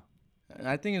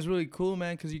 I think it's really cool,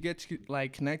 man, because you get to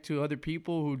like connect to other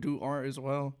people who do art as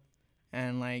well,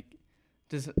 and like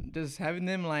just having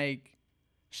them like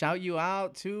shout you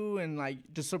out too, and like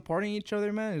just supporting each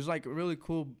other, man. It's like a really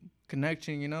cool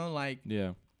connection, you know, like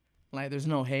like there's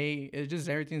no hate. It's just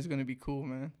everything's gonna be cool,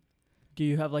 man. Do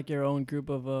you have like your own group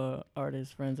of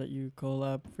artist friends that you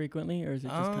collab frequently, or is it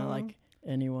just kind of like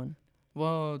anyone?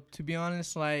 Well, to be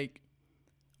honest, like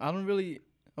I don't really.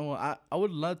 Well, I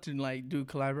would love to like do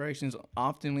collaborations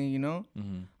oftenly, you know.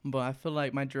 But I feel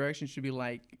like my direction should be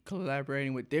like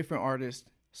collaborating with different artists.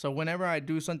 So whenever I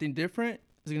do something different,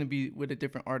 it's gonna be with a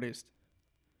different artist.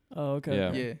 Oh, okay.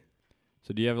 Yeah.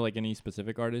 So do you have like any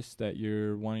specific artists that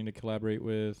you're wanting to collaborate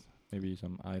with? Maybe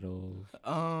some idols.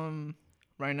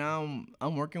 Right now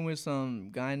I'm working with some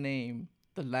guy named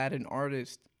the Latin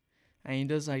Artist, and he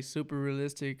does like super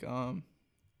realistic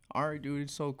art, dude.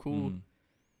 It's so cool.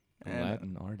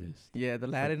 Latin artist. Yeah, the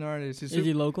Latin artist. Is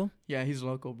he local? Yeah, he's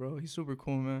local, bro. He's super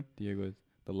cool, man. Diego is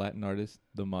the Latin artist,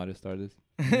 the modest artist.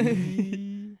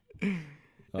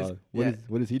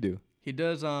 What does he do? He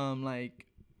does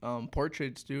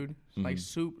portraits, dude. Like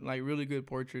really good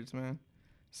portraits, man.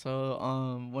 So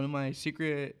one of my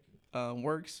secret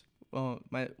works, one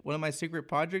of my secret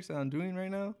projects that I'm doing right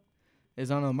now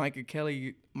is on a Michael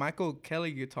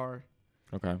Kelly guitar.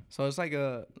 Okay. So it's like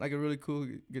a really cool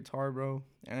guitar, bro,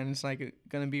 and it's like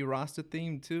gonna be Rasta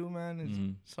themed too, man.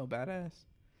 It's so badass.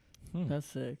 That's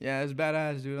sick. Yeah, it's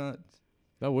badass, dude.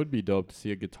 That would be dope to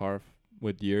see a guitar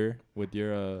with your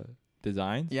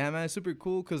designs. Yeah, man, it's super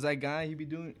cool because that guy he be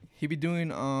doing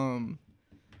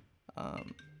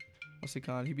what's it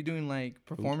called? He be doing like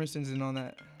performances and all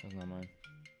that. That's not mine.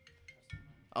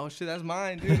 Oh shit, that's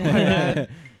mine, dude. My bad.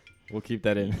 We'll keep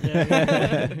that in.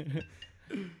 Yeah.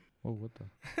 Oh, what the?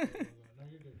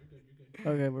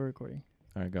 Okay, we're recording.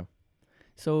 All right, go.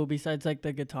 So besides like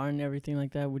the guitar and everything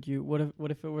like that, what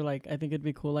if it were like, I think it'd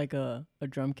be cool like a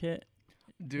drum kit,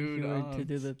 dude, to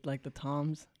do the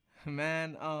toms.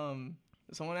 Man,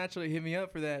 someone actually hit me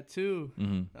up for that too,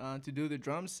 to do the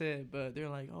drum set, but they're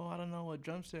like, oh, I don't know what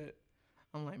drum set.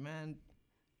 I'm like, man,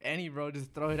 any bro,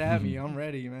 just throw it at me. I'm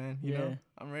ready, man. You know,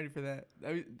 I'm ready for that.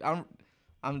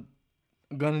 I'm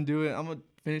gonna do it. I'm gonna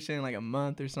finish it in like a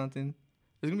month or something.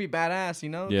 It's gonna be badass, you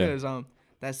know, because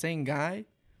that same guy,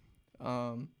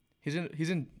 he's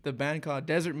in the band called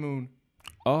Desert Moon.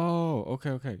 Oh,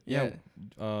 okay. Yeah.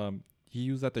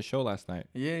 He was at the show last night.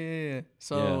 Yeah.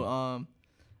 So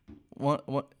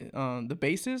the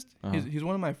bassist, he's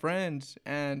one of my friends,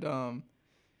 and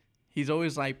he's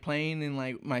always like playing in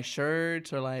like my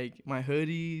shirts or like my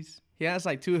hoodies. He has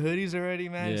like 2 hoodies already,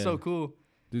 man. Yeah. It's so cool.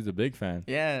 Dude's a big fan.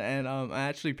 Yeah, and I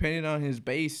actually painted on his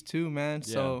bass too, man.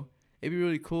 Yeah. So it'd be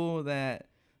really cool that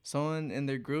someone in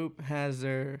their group has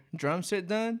their drum set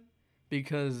done,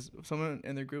 because someone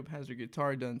in their group has their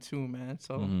guitar done too, man.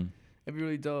 So it'd be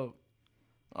really dope.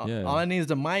 All I need is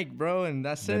the mic, bro, and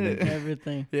that's it.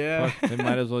 Everything. Yeah. Fuck, they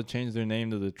might as well change their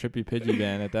name to the Trippypidgy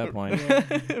band at that point.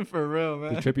 For real,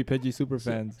 man. The Trippypidgy super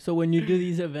fans. So when you do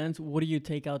these events, what do you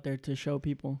take out there to show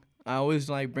people? I always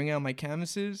like bring out my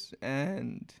canvases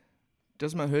and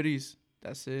just my hoodies.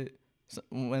 That's it. So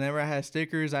whenever I have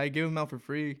stickers, I give them out for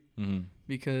free,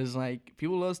 because like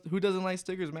people love. Who doesn't like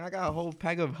stickers, man? I got a whole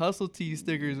pack of Hustle Tee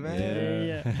stickers, man.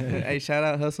 Yeah. Hey, shout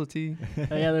out Hustle Tee.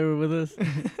 Oh, yeah, they were with us.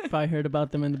 Probably heard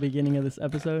about them in the beginning of this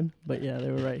episode, but yeah,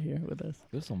 they were right here with us.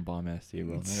 There's some bomb ass tea,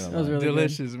 bro. That was really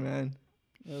delicious, good. Man.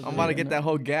 I'm about to get that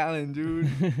whole gallon, dude.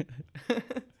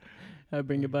 I'll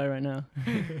bring it by right now.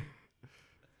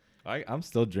 I'm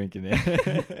still drinking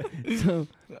it.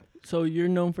 So you're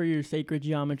known for your sacred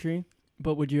geometry,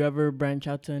 but would you ever branch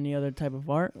out to any other type of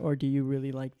art, or do you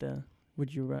really like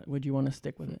would you want to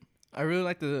stick with it? I really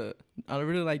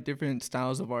like different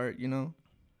styles of art, you know,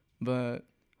 but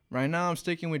right now I'm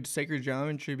sticking with sacred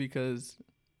geometry because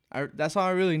that's all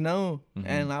I really know,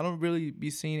 and I don't really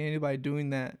be seeing anybody doing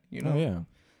that, you know. Oh, yeah.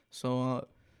 So,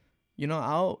 you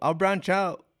know, I'll branch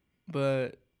out,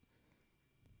 but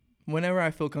whenever I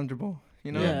feel comfortable,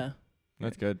 you know. Yeah.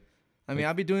 That's good. I mean,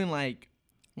 I'll be doing like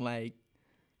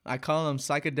I call them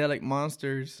psychedelic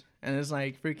monsters, and it's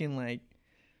like freaking like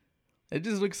it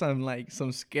just looks like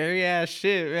some scary ass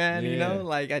shit, man. You know,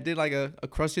 like I did like a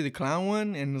Krusty the Clown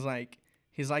one, and it's like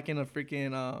he's like in a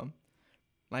freaking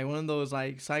like one of those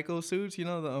like psycho suits, you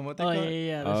know, what they call it?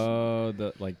 Yeah.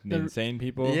 The insane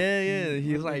people. Yeah.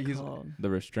 He's the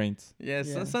restraints. Yeah,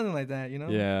 something like that, you know.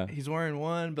 Yeah. He's wearing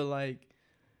one, but like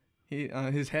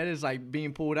his head is like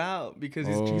being pulled out because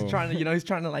he's trying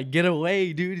to like get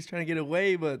away, dude. He's trying to get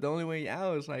away, but the only way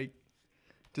out is like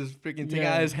just freaking take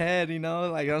out his head, you know,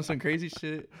 like on some crazy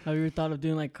shit. Have you ever thought of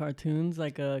doing like cartoons,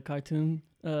 like a cartoon,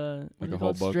 like a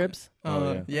whole book? Strips?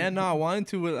 No, I wanted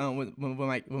to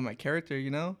with my character,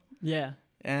 you know. Yeah.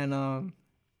 And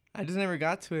I just never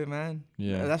got to it, man.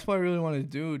 Yeah. That's what I really want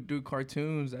to do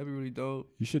cartoons. That'd be really dope.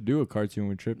 You should do a cartoon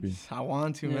with Trippy. I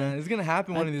want to, man. It's gonna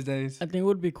happen one of these days. I think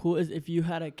what would be cool is if you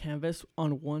had a canvas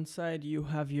on one side, you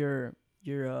have your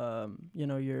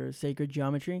sacred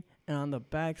geometry, and on the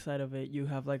back side of it, you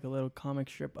have like a little comic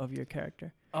strip of your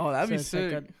character. Oh, that'd be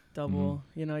sick. Like a double,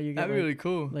 you know, you get that'd be really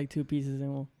cool. Like 2 pieces and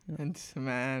we'll. You know. And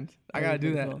man, I gotta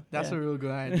do that. Cool. That's a real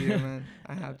good idea, man.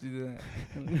 I have to do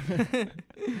that.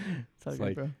 It's all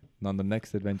good, bro. On the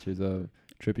next adventures of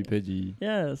Trippypidgy.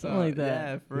 Yeah, something like that.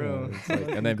 Yeah, for real. Like,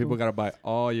 and then people gotta buy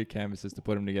all your canvases to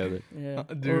put them together. Yeah,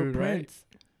 dude, or prints.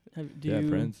 Right?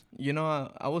 Prints. You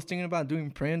know, I was thinking about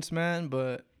doing prints, man,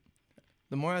 but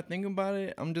the more I think about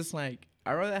it, I'm just like,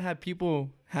 I'd rather have people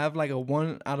have like a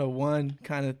 1 out of 1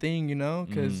 kind of thing, you know,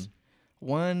 because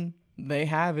one, they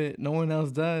have it, no one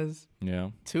else does.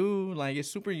 Yeah. Two, like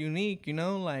it's super unique, you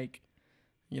know, like,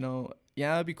 you know,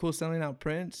 yeah, it'd be cool selling out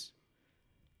prints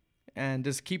and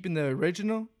just keeping the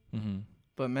original. Mm-hmm.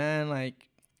 But man, like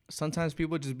sometimes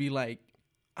people just be like,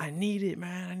 I need it,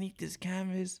 man. I need this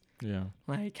canvas. Yeah.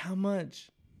 Like, how much?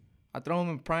 I throw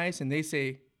them a price and they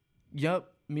say,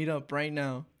 yup, meet up right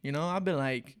now. You know, I've been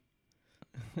like,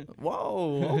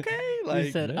 whoa, okay. Like,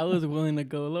 you said I was willing to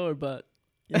go lower, but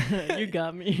you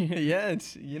got me. yeah,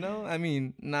 it's, you know, I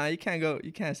mean, nah, you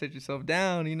can't set yourself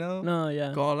down, you know? No,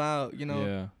 yeah. Go all out, you know?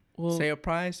 Yeah. Well, say a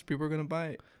price, people are going to buy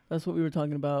it. that's what we were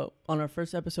talking about. On our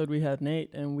first episode, we had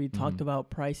Nate, and we talked about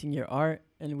pricing your art,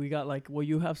 and we got like, well,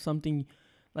 you have something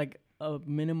like a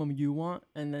minimum you want,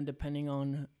 and then depending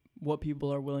on what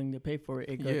people are willing to pay for it,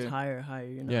 it goes higher,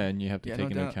 you know? Yeah, and you have to take no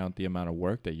into doubt. account the amount of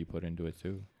work that you put into it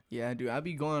too. Yeah, dude, I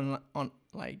be going on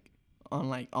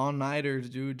all-nighters,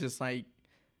 dude, just like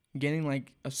getting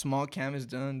like a small canvas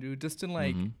done, dude, just to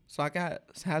like so I can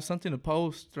have something to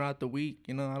post throughout the week.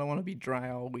 You know, I don't want to be dry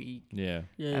all week. Yeah.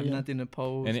 Have nothing to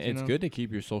post. And it's good to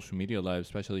keep your social media alive,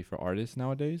 especially for artists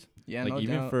nowadays. Yeah, like no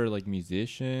even doubt. for like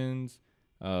musicians,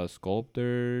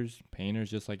 sculptors, painters,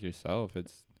 just like yourself.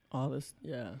 It's All this,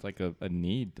 yeah. It's like a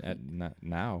need at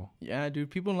now. Yeah,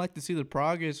 dude, people like to see the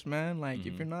progress, man. Like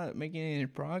if you're not making any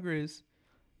progress,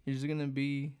 you're just gonna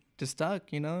be just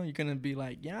stuck. You know, you're gonna be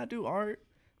like, yeah, I do art,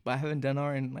 but I haven't done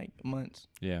art in like months.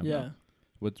 Yeah. Yeah.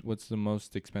 What's the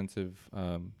most expensive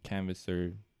canvas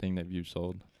or thing that you've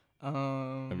sold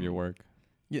of your work?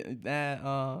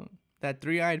 Yeah, that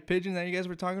three-eyed pigeon that you guys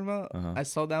were talking about. I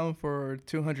sold that one for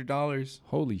 $200.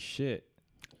 Holy shit!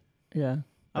 Yeah,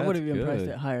 I would have even priced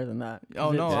it higher than that.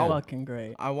 Oh no, it's fucking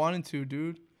great. I wanted to,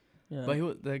 dude. Yeah.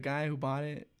 But the guy who bought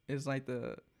it is like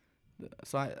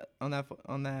on that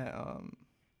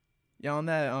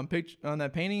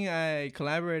painting I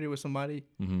collaborated with somebody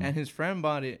and his friend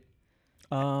bought it.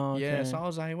 Oh, okay. Yeah, so I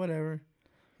was like, whatever.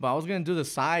 But I was gonna do the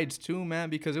sides too, man,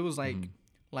 because it was like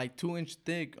 2-inch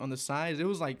thick on the sides. It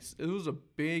was a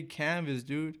big canvas,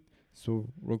 dude. So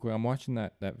real quick, I'm watching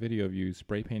that video of you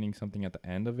spray painting something at the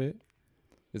end of it.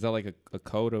 Is that like a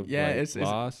coat of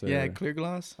gloss? Yeah, clear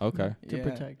gloss. Okay. To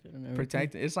protect it and everything.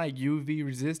 Protect it. It's like UV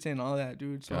resistant, all that,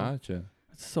 dude. So Gotcha.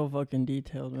 It's so fucking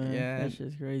detailed, man. Yeah. That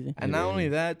shit's crazy. And not only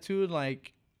that, too,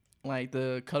 like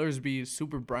the colors be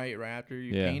super bright right after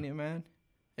you paint it, man.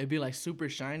 It'd be like super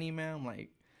shiny, man. I'm like,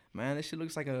 man, this shit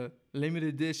looks like a limited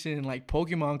edition, like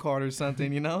Pokemon card or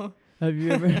something, you know? Have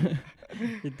you ever?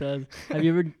 It does. Have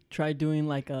you ever tried doing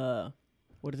like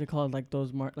what is it called? Like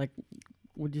those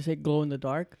would you say glow in the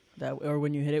dark? That or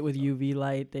when you hit it with UV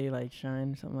light, they like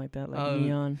shine, something like that, like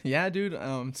neon. Yeah, dude.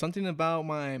 Something about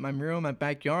my mural in my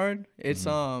backyard. It's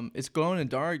it's glowing in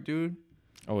the dark, dude.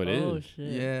 Oh, it is. Oh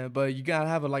shit. Yeah, but you gotta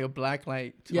have a black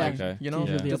light. To okay. You know,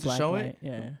 just to show it.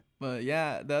 Yeah. But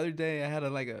yeah, the other day I had a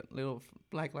little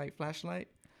black light flashlight.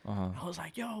 I was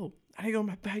like, yo, I need to go in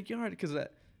my backyard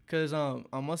because on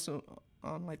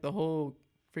like the whole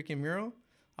freaking mural,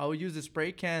 I would use a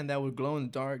spray can that would glow in the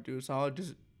dark, dude. So I would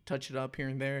just touch it up here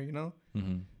and there, you know.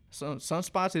 So some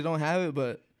spots they don't have it,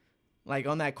 but like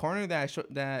on that corner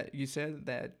that you said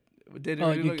that didn't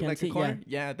really look like a corner.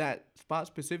 Yeah, that spot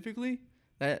specifically,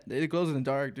 that it glows in the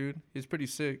dark, dude. It's pretty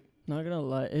sick. Not gonna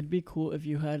lie, it'd be cool if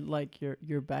you had like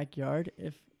your backyard.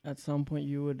 If at some point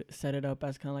you would set it up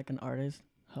as kind of like an artist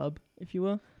hub, if you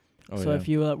will. So if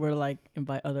you were to like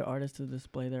invite other artists to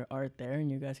display their art there,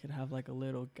 and you guys could have like a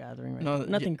little gathering. Right? No,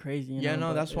 nothing crazy. You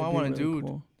know, that's what I want to do.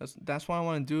 Cool. That's what I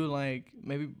want to do. Like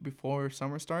maybe before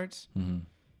summer starts.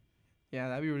 Yeah,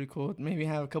 that'd be really cool. Maybe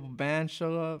have a couple bands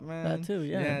show up, man. That too,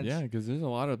 yeah. Yeah, because there's a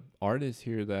lot of artists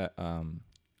here that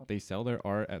they sell their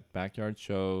art at backyard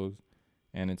shows,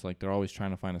 and it's like they're always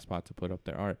trying to find a spot to put up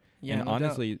their art. Yeah, and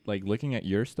honestly, like looking at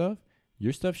your stuff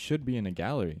should be in a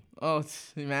gallery. Oh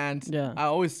man, yeah. I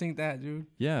always think that, dude.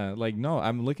 Yeah, like no,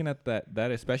 I'm looking at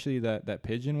that especially that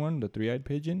pigeon one, the three-eyed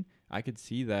pigeon. I could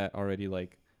see that already,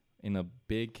 like in a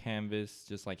big canvas,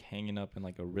 just like hanging up in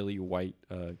like a really white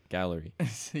gallery.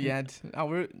 Yeah,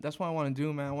 that's what I want to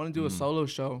do, man. I want to do a solo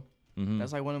show.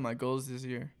 That's like one of my goals this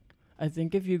year. I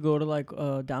think if you go to like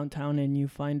downtown and you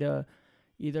find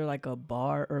either like a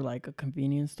bar or like a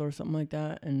convenience store, something like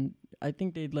that, and I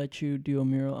think they'd let you do a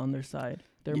mural on their side.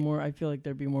 They're more. I feel like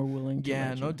they'd be more willing to.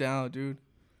 Yeah, no doubt, dude.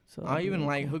 So I even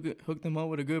like hook them up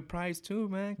with a good price too,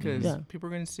 man, because people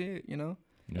are gonna see it, you know.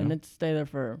 Yeah. And then stay there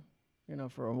for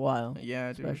a while. Yeah,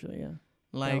 especially dude.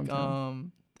 Like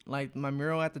downtown. Like my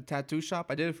mural at the tattoo shop,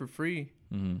 I did it for free.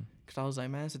 Cause I was like,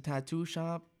 man, it's a tattoo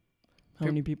shop. How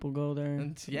many people go there?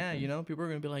 And you know, people are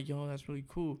gonna be like, yo, that's really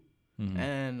cool.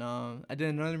 And I did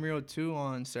another mural too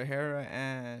on Sahara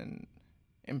and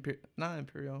not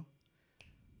Imperial.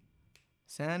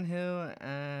 Sandhill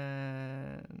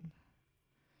and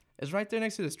it's right there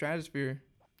next to the Stratosphere.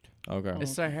 Okay.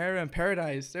 It's Sahara and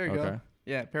Paradise. There you Okay. go.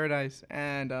 Yeah, Paradise.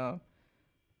 And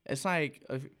it's like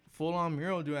a full-on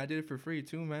mural, dude. I did it for free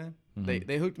too, man. Mhm.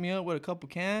 They hooked me up with a couple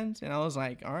cans, and I was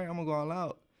like, all right, I'm gonna go all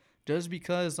out, just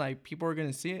because like people are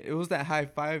gonna see it. It was that High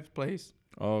Five place.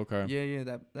 Oh, okay.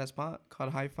 Yeah, that spot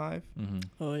called High Five. Mm-hmm.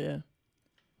 Oh yeah,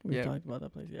 we Yeah. talked about that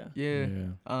place. Yeah.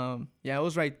 Yeah, it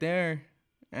was right there,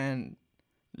 and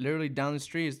literally down the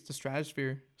street is the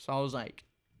Stratosphere. So I was like,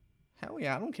 hell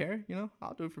yeah, I don't care. You know,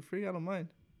 I'll do it for free. I don't mind.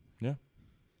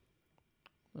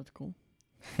 That's cool.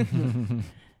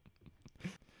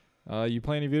 You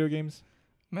play any video games?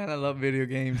 Man, I love video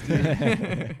games,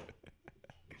 dude.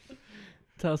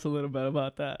 Tell us a little bit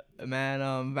about that.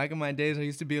 Man, back in my days, I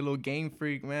used to be a little game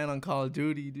freak, man, on Call of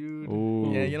Duty, dude.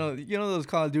 Ooh. Yeah, you know those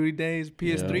Call of Duty days,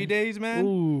 PS3 days, man.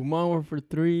 Ooh, Modern Warfare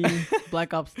 3,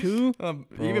 Black Ops 2.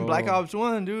 Even Black Ops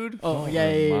 1, dude. Oh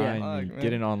yeah. Mine, Fuck,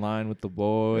 getting online with the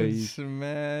boys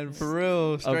Man, for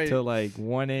real, up straight. till like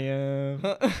 1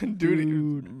 a.m.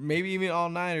 Dude, maybe even all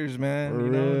nighters, man. For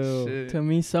you know, real. shit. To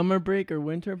me, summer break or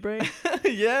winter break.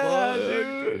 Yeah, Fuck.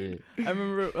 dude. I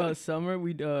remember summer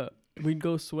we'd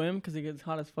go swim because it gets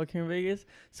hot as fuck here in Vegas.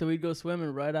 So we'd go swim,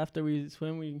 and right after we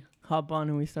swim, we hop on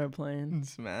and we start playing.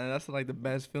 Man, that's like the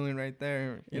best feeling right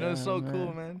there. You know, it's Yeah, so man.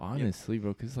 cool, man. Honestly,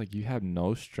 bro, because like you have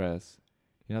no stress.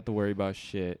 You don't have to worry about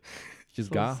shit. You just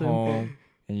So got simple. home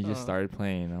and you just started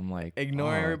playing. I'm like,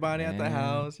 Ignore fuck, everybody at the man.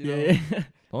 house. You know? Yeah. The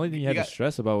only thing you You had got- to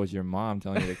stress about was your mom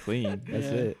telling you to clean. That's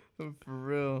Yeah. it. For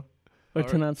real. Or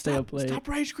to not stay up late. Stop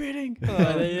rage quitting. Yeah,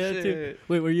 Oh, yeah, too. shit.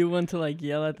 Wait, were you one to like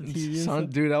yell at the TV? and Son, stuff?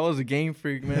 dude, I was a game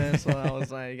freak, man. So I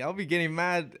was like, I'll be getting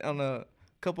mad on a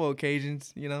couple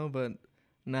occasions, you know. But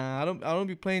nah, I don't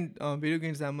be playing video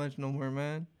games that much no more,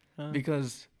 man.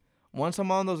 Because once I'm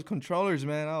on those controllers,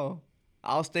 man,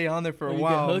 I'll stay on there for Oh, a you get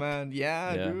while, hooked? man.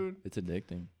 Yeah, dude. It's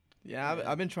addicting. Yeah,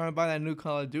 I've been trying to buy that new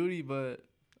Call of Duty, but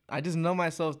I just know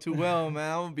myself too well,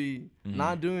 man. I'm gonna be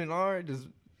not doing art, just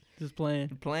playing.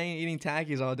 playing, eating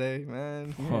Takis all day,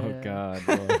 man. Oh Yeah. God,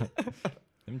 bro.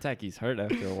 Them tackies hurt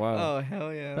after a while. Oh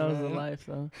hell yeah, That was the man. life,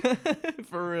 though.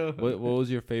 For real. What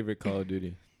was your favorite Call of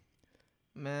Duty?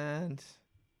 Man,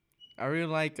 I really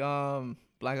like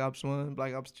Black Ops 1,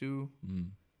 Black Ops 2.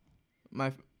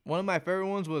 One of my favorite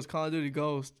ones was Call of Duty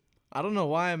Ghost. I don't know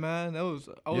why, man. I was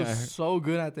so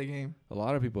good at the game. A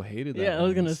lot of people hated that. Yeah, I was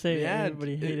one. gonna say Yeah,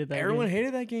 everybody hated that. Everyone game.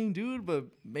 hated that game, dude. But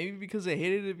maybe because they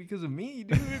hated it because of me,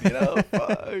 dude. You know,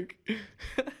 fuck.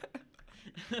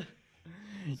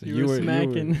 So You were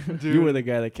smacking. You were the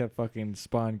guy that kept fucking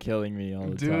spawn killing me all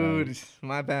the time. Dude,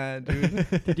 my bad,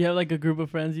 dude. Did you have like a group of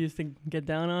friends you used to get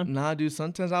down on? Nah, dude.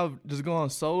 Sometimes I would just go on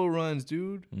solo runs,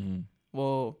 dude.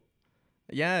 Well,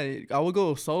 yeah, I would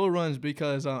go solo runs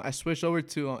because I switched over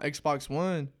to Xbox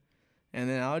One, and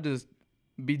then I would just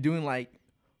be doing like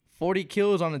 40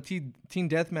 kills on a team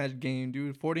deathmatch game,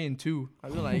 dude. 40-2.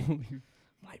 I'd be like,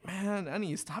 man, I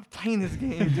need to stop playing this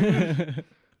game, dude.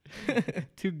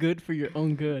 Too good for your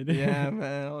own good. Yeah,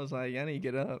 man. I was like, I need to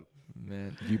get up.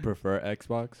 Man, do you prefer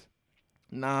Xbox?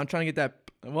 Nah, I'm trying to get that.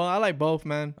 Well, I like both,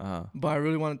 man. But I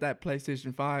really wanted that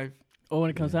PlayStation 5. Oh, when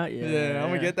it comes out, yeah. Yeah, I'm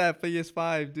gonna get that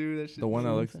PS5, dude. That shit. The one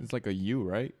that looks, it's like a U,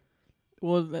 right?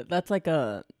 Well, that's like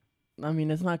a. I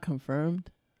mean, it's not confirmed.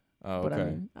 Oh, But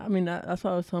okay. I mean, that's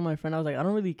what I was telling my friend. I was like, I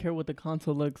don't really care what the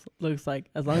console looks like,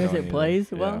 as long I as don't it either.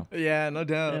 plays Yeah. well. Yeah, no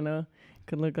doubt. You know,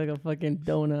 could look like a fucking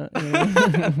donut. You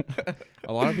know?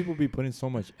 A lot of people be putting so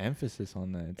much emphasis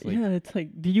on that. It's like, yeah, it's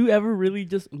like, do you ever really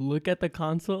just look at the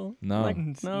console? no. Like,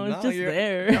 no, it's No, just you're-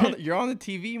 there. You're on the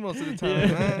TV most of the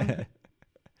time, man.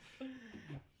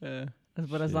 Yeah.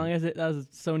 But as long as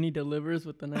Sony delivers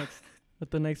with the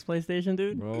next PlayStation,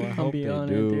 dude, Bro, I I'll hope be they on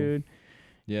do. it, dude.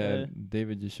 Yeah, Yeah.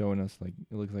 David just showing us like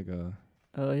it looks like a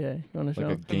Oh yeah, you wanna show?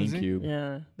 like a GameCube.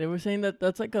 Yeah, they were saying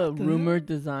that's like a the rumored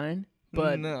design,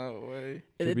 but no way.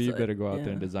 Maybe you it's, better go out there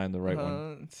yeah. and design the right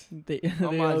one. They I'm about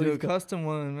to do always a go- custom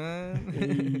one,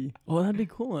 man. Oh, that'd be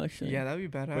cool actually. Yeah, that'd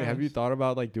be badass. Wait, have you thought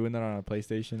about like doing that on a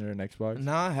PlayStation or an Xbox?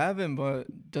 No, I haven't, but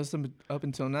just up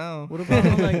until now. What about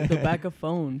on, like the back of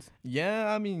phones?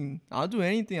 Yeah, I mean, I'll do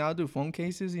anything. I'll do phone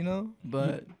cases, you know.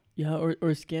 But Yeah,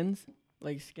 or skins,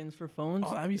 like skins for phones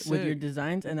Oh, that'd be with your sick.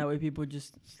 designs, and that way people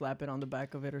just slap it on the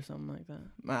back of it or something like that.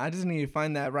 man, I just need to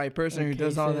find that right person Like who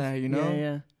does all cases. that, you know.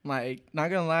 Yeah. Like, not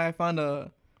gonna lie, I found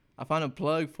a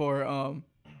plug for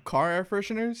car air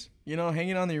fresheners, you know,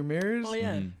 hanging on your mirrors. Oh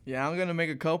yeah. Mhm. Yeah, I'm gonna make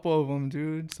a couple of them,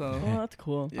 dude. So Oh, that's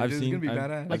cool. yeah, it's gonna be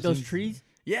badass. Like I've those seen- trees.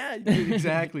 Yeah, dude,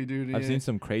 exactly, dude. I've yeah. seen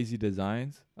some crazy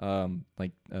designs.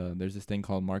 There's this thing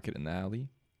called Market in the Alley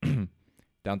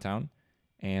downtown,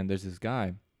 And there's this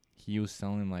guy. He was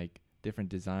selling like different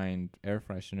designed air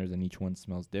fresheners, and each one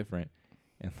smells different.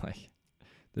 And like,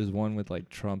 there's one with like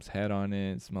Trump's head on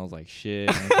it. It smells like shit.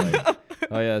 And I was like,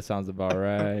 oh yeah, that sounds about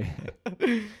right.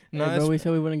 No, hey, bro, we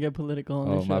said we wouldn't get political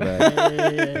on this show. My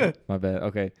bad. Yeah. My bad.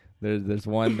 Okay, there's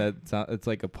one that it's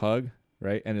like a pug,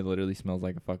 right? And it literally smells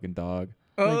like a fucking dog.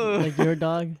 Like your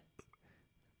dog.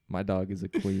 My dog is a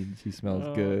queen. She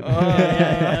smells good.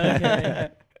 Okay.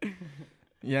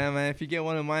 Yeah, man. If you get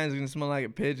one of mine, it's gonna smell like a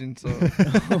pigeon. So.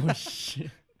 Oh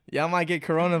shit. Yeah, I might get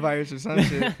coronavirus or some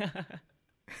shit.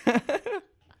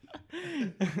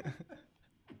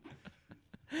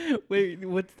 Wait,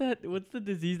 what's that? What's the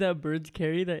disease that birds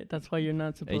carry? That's why you're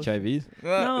not supposed. HIVs?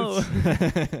 No.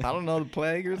 I don't know, the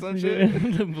plague or some shit.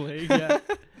 The plague. Yeah.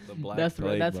 The black that's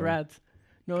plague, that's bro. rats.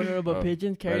 No, but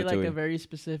pigeons carry like a Ratatouille. very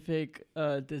specific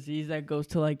disease that goes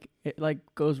to like it like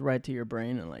goes right to your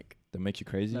brain and like That makes you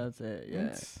crazy. that's it.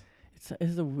 Yeah. It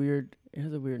has a weird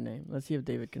name. Let's see if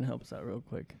David can help us out real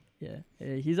quick. Yeah,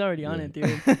 he's already on it,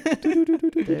 dude.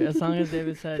 As long as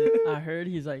David said, I heard,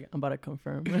 he's like, I'm about to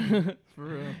confirm. For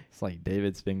real. It's like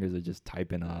David's fingers are just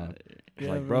typing off. It's yeah,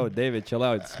 like, bro, David, chill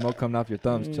out. Smoke coming off your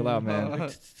thumbs. Chill out, man.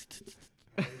 There's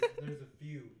a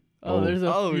few. Oh, there's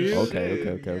a few.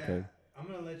 Okay. I'm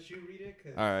gonna let you read it.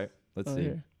 All right, let's see.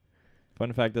 Here.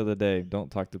 Fun fact of the day: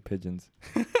 don't talk to pigeons,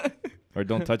 or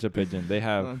don't touch a pigeon. They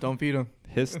have Don't feed them.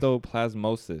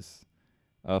 histoplasmosis,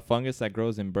 a fungus that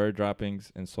grows in bird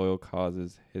droppings and soil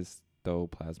causes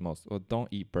histoplasmosis. Well, don't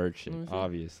eat bird shit, Let me see.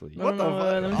 obviously. What the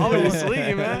let me fuck? see Obviously, Let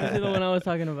me man. see the one I was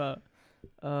talking about.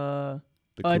 I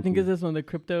think it's this one, the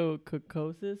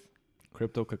cryptococcus.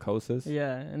 Cryptococcus.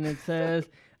 Yeah, and it says,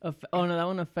 that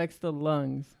one affects the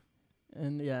lungs.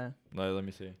 And yeah. No, let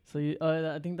me see. So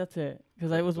I think that's it.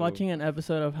 Because I was watching an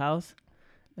episode of House,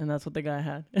 and that's what the guy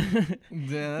had.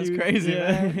 Yeah, that's crazy,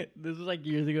 man. This was like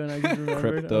years ago, and I just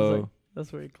remembered. I was like,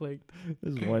 that's where it clicked.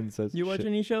 This one says. You watch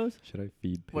any shows? Should I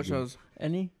feed pigeons? What shows?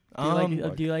 Any? Do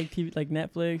you like TV, like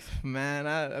Netflix? Man,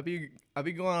 I be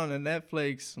going on to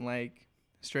Netflix and like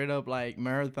straight up like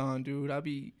marathon, dude. I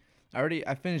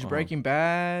finished Breaking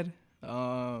Bad.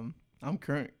 I'm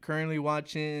currently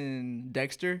watching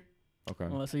Dexter. Okay.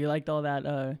 Oh, so you liked all that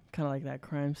kind of like that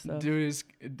crime stuff? Dude,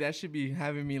 that should be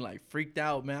having me like freaked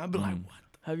out, man. I'd be like, what?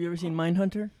 Have you ever seen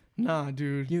Mindhunter? Nah,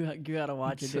 dude. You gotta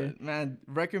watch it, dude. Man,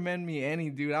 recommend me any,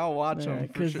 dude. I'll watch them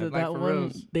for sure. That Like, for one,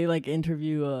 reals. they like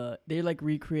interview, they like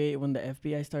recreate when the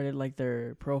FBI started like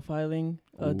their profiling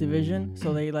division.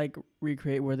 So they like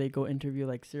recreate where they go interview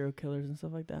like serial killers and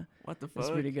stuff like that. What the fuck?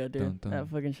 It's pretty good, dude. Dun, dun. That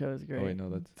fucking show is great. Oh wait, no, I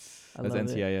that's love it.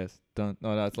 NCIS. No,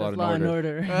 that's Law That's and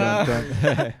Order. Dun,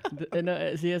 Dun. No,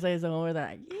 CSI is the one where they're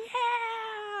like,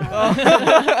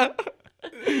 yeah.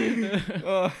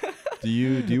 Do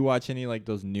you watch any like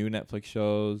those new Netflix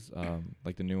shows?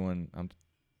 Like the new one I'm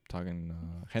talking,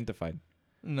 Gentified.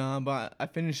 Nah, but I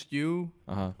finished You.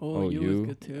 Oh, you was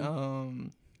good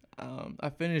too. I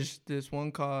finished this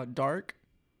one called Dark.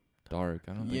 Dark.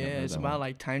 I don't think Yeah, I've heard it's that about one.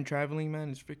 like time traveling, man.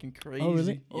 It's freaking crazy. Oh,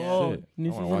 really? Yeah. Oh, Shit. new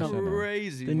I wanna season watch of that now.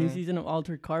 Crazy. the new man. season of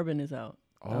Altered Carbon is out.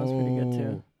 That was Oh, pretty good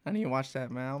too. I need to watch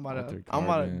that, man. I'm about Altered to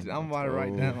Carbon.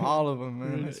 write down all of them,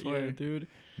 man. I swear. Yeah, dude.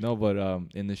 No, but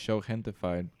in the show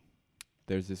Gentified,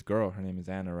 there's this girl. Her name is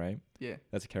Anna, right? Yeah.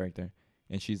 That's a character,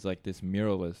 and she's like this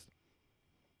muralist,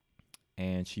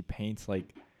 and she paints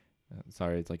like.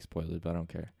 Sorry, it's like spoilers, but I don't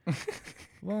care.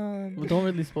 Well, don't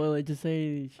really spoil it. Just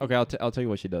say. Okay, I'll tell you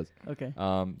what she does. Okay.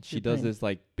 She She does paints. this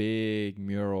like big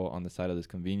mural on the side of this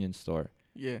convenience store,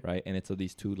 Yeah. right? And it's of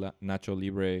these two Nacho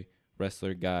Libre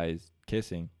wrestler guys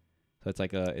kissing. So it's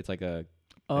like a It's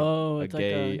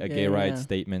gay like gay rights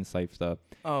statement type stuff.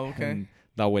 Oh, okay. And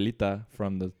la abuelita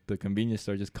from the convenience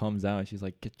store just comes out and she's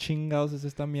like, "¿Qué chingados es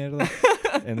esta mierda?"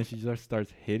 And then she just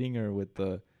starts hitting her with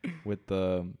the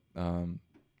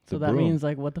So that broom. means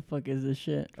like, what the fuck is this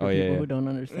shit? For Oh, yeah, people yeah. who don't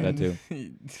understand. That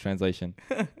too. Translation.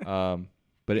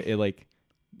 But it like,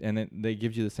 and then they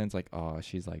give you the sense like, oh,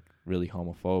 she's like really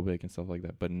homophobic and stuff like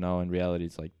that. But no, in reality,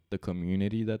 it's like the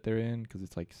community that they're in, because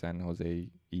it's like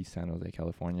East San Jose,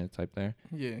 California type there.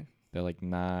 Yeah. They're like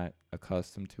not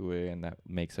accustomed to it, and that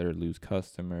makes her lose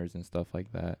customers and stuff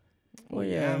like that. Well,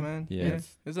 yeah. yeah, man. Yeah.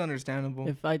 It's understandable.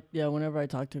 Whenever I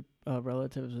talk to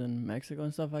relatives in Mexico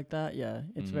and stuff like that, yeah,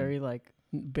 it's Mhm. very like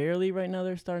barely right now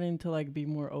they're starting to like be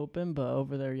more open, but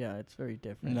over there, yeah, it's very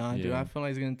different. Nah, dude, Yeah. I feel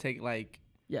like it's gonna take like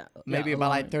Yeah, maybe yeah, about a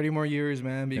like lot. 30 more years,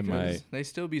 man, because might. they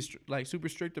still be like super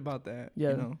strict about that.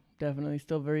 Yeah, You know? definitely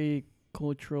still very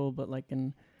cultural, but like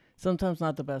in sometimes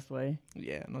not the best way.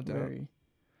 Yeah, no doubt. Very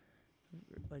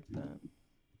like that.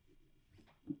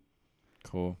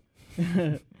 Cool.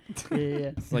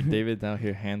 Yeah. It's like David out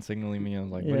here hand signaling me. I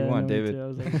was like, Yeah, what do you want, no, me David? too. I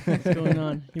was like, what's going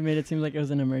on? He made it seem like it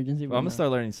was an emergency. Well, I'm but gonna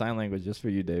start learning sign language just for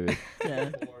you, David.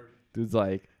 Yeah. Dude's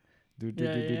like, dude.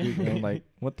 And I'm like,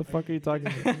 what the fuck are you talking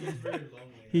about? He's very lonely.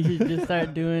 He should just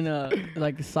start doing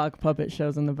like sock puppet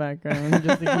shows in the background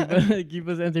just to keep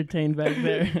us entertained back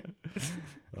there.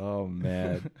 Oh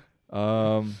man.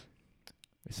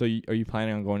 So are you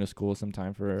planning on going to school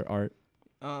sometime for art?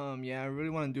 Yeah, I really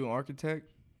want to do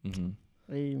architect. Mm-hmm.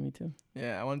 Hey, me too.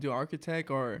 Yeah, I want to do architect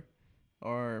or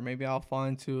maybe I'll fall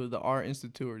into the art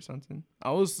institute or something.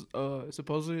 I was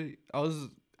supposedly I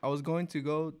was going to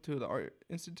go to the art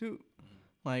institute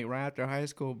like right after high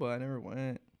school, but I never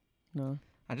went. No.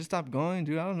 I just stopped going,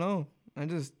 dude. I don't know. I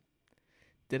just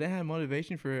didn't have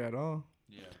motivation for it at all.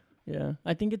 Yeah,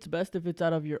 I think it's best if it's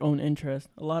out of your own interest.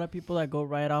 A lot of people that go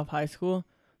right off high school,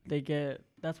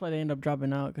 that's why they end up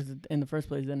dropping out, because in the first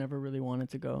place they never really wanted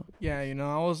to go. Yeah,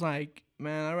 I was like,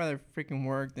 man, I'd rather freaking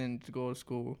work than to go to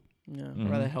school. Yeah. Mm.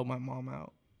 I'd rather help my mom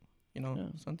out, Yeah.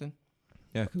 something.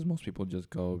 Yeah, because most people just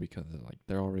go because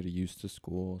they're already used to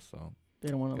school, so They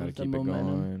don't want to gotta lose the keep it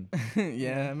momentum. going.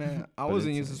 Yeah, man. I But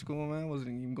wasn't it's, used to school, man. I wasn't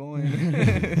even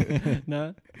going.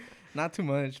 No, Not too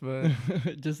much, but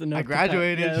just enough. I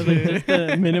graduated. Yeah, it was like just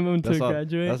the minimum to That's all-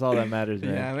 graduate. That's all that matters,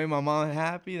 man. yeah, I made my mom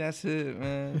happy. That's it,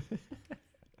 man.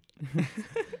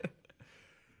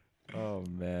 Oh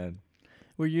man.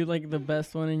 Were you like the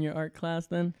best one in your art class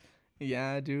then?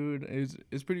 Yeah, dude.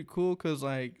 It's pretty cool because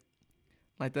like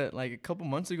that a couple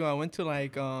months ago I went to a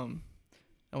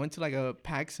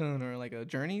PacSun or like a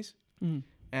Journeys,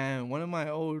 and one of my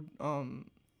old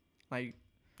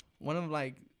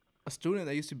a student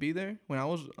that used to be there when I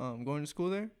was going to school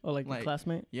there. Oh, like a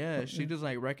classmate? Yeah, Oh, she yeah. just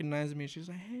like recognized me. She's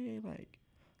like, "Hey, like,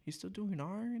 you still doing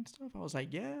art and stuff?" I was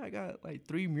like, "Yeah, I got like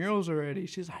 3 murals already."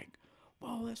 She's like,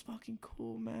 "Whoa, that's fucking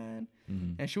cool, man."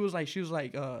 Mm-hmm. And she was like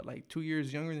 2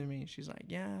 years younger than me. She's like,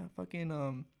 "Yeah, fucking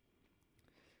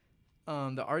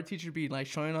the art teacher be like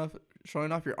showing off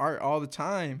your art all the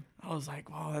time." I was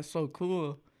like, "Wow, that's so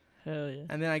cool." Hell yeah.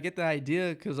 And then I get the idea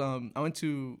because I went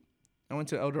to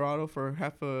El Dorado for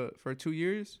 2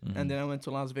 years, Mhm. and then I went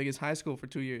to Las Vegas High School for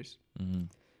 2 years. Mm-hmm.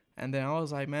 And then I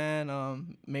was like,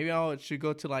 man, maybe I should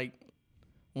go to like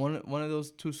one of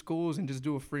those 2 schools and just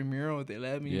do a free mural if they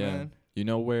let me, Yeah. man. You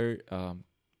know where?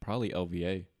 Probably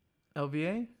LVA,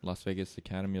 LVA? Las Vegas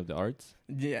Academy of the Arts.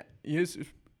 Yeah, it's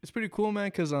pretty cool,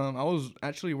 man. Cause I was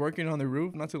actually working on the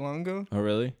roof not too long ago. Oh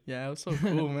really? Yeah, it was so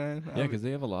cool, man. Yeah, because they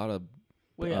have a lot of.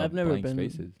 Wait, I've never blank been.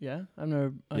 spaces. Yeah, I've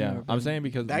never I'm been. saying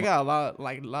because I got a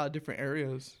lot of different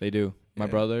areas. they do. My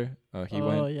Yeah. brother, he Oh,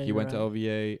 went. yeah, He you're went to right.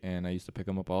 LVA, and I used to pick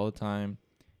him up all the time.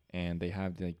 And they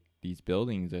have like these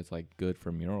buildings that's like good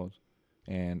for murals.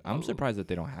 And I'm Oh. surprised that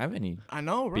they don't have any. I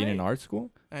know, right? Being in art school.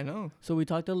 I know. So we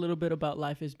talked a little bit about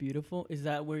Life is Beautiful. Is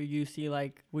that where you see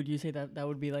like? Would you say that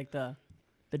would be like the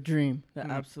dream, the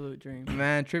absolute dream?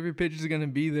 Man, Trippypidgy is gonna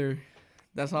be there.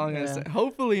 That's all I'm gonna Yeah. say.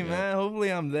 Hopefully, Yeah. man.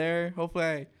 Hopefully, I'm there.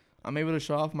 Hopefully, I'm able to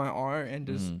show off my art and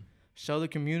just Mhm. show the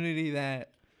community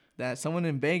that someone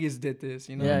in Vegas did this.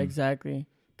 You know. Yeah, Mhm. exactly.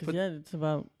 But- Cause yeah, it's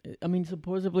about. I mean,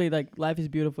 supposedly like Life is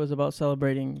Beautiful is about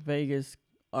celebrating Vegas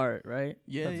art, right?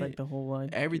 Yeah, That's like the whole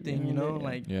wide Everything, you know, yeah.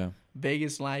 like Yeah.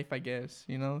 Vegas life, I guess.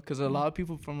 You know, because a lot of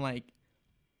people from like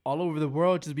all over the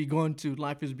world just be going to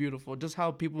Life is Beautiful. Just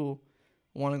how people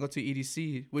want to go to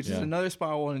EDC, which is Yeah. another spot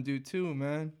I want to do too,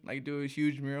 man. Like do a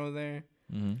huge mural there,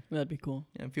 Mm-hmm. That'd be cool.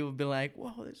 and people be like,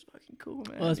 "Whoa, this is fucking cool,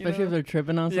 man." Well, you especially if know? they're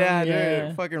tripping on something. yeah, they're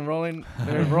Yeah. fucking rolling.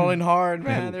 They're rolling hard,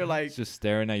 man. They're like, It's just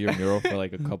staring at your mural for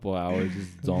like a couple hours,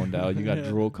 just zoned out. You got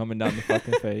drool coming down the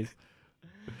fucking face.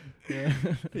 Yeah.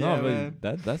 yeah, No, man.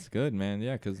 but that's good, man.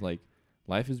 Yeah, 'cause like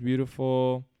Life is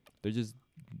Beautiful.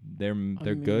 They're mean,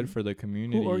 good for the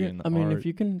community and I mean, art. if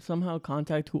you can somehow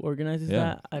contact who organizes Yeah.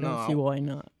 that, I don't No, see why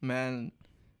not. Man,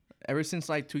 ever since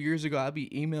like 2 years ago, I'd be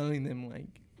emailing them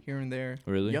like here and there.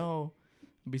 Really? Yo,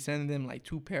 be sending them like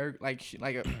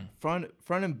like a front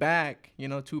and back,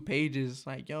 2 pages.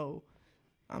 Like, yo,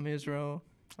 I'm Israel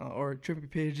or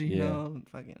Trippypidgy. You Yeah. know,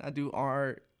 fucking, I do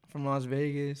art from Las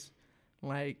Vegas.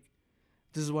 Like,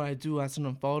 this is what I do. I send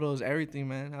them photos, everything,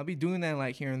 man. I'll be doing that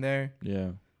like here and there.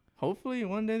 Yeah. Hopefully,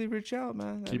 one day they reach out,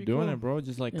 man. That'd Keep be doing cool. it, bro.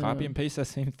 Just like Yeah. copy and paste that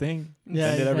same thing. Yeah,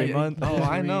 Send it every exactly. month. Oh,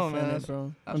 Just I know, resend man. it,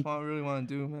 bro. That's what I really want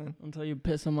to do, man. Until you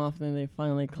piss them off, then they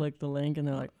finally click the link and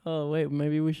they're like, "Oh wait,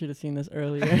 maybe we should have seen this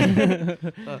earlier."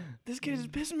 This kid is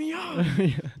pissing me off.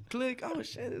 yeah. Click. Oh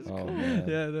shit, this is Oh, cool. man.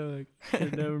 Yeah, they're like,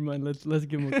 "Shit, never mind. Let's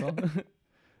give them a call.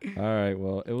 All right.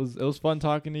 Well, it was fun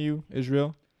talking to you,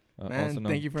 Israel. Man, also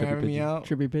known thank you for Trippy having me Pidgy. out.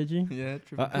 Trippypidgy. Yeah,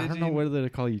 I don't know Trippypidgy. whether to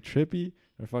call you Trippy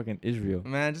or fucking Israel.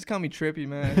 Man, just call me Trippy,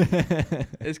 man.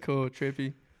 It's cool,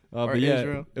 Trippy. or but yeah,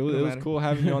 Israel. it was No matter. cool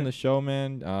having you on the show,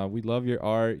 man. We love your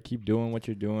art. Keep doing what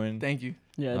you're doing. Thank you.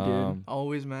 Yeah, dude.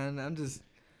 Always, man. I'm just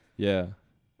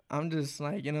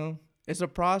like, it's a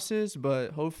process,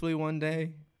 but hopefully one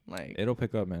day, like, it'll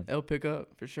pick up, man. it'll pick up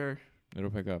for sure. It'll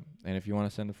pick up. And if you want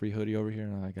to send a free hoodie over here,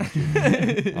 I got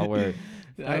you. I'll wear it.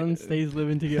 Alan stays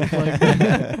living to get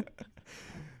plugged.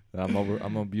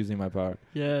 I'm abusing my power.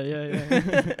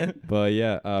 Yeah. But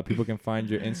yeah, people can find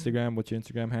your Instagram. What's your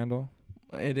Instagram handle?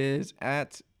 It is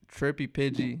at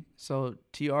Trippypidgy. So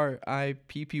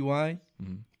TRIPPY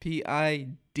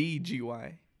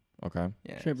PIDGY. Okay.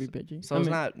 Yeah. Trippypidgy. So it's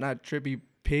not Trippy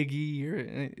Piggy or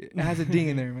it has a D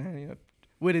in there, man.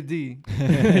 With a D.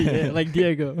 Yeah, like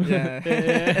Diego. Yeah.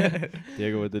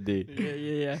 Diego with the D.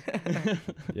 Yeah.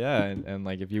 Yeah, and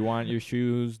like if you want your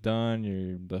shoes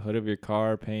done, the hood of your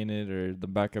car painted, or the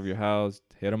back of your house,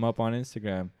 hit him up on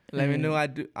Instagram. Let me know. I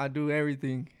do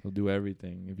everything. He'll do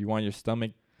everything. If you want your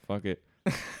stomach, fuck it.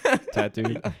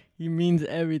 Tattoo. He means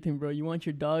everything, bro. You want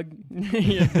your dog?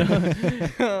 Your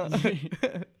dog.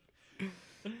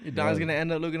 Your dog's gonna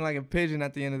end up looking like a pigeon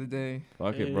at the end of the day.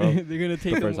 Fuck it, bro. They're gonna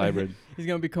take the first hybrid. He's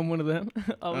gonna become one of them.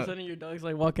 All of a sudden, your dog's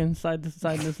like walking side to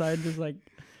side, just like.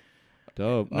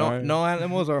 Dope. No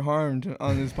animals are harmed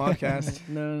on this podcast.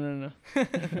 No.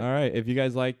 All right. If you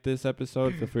guys like this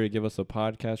episode, feel free to give us a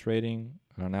podcast rating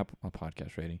on Apple. A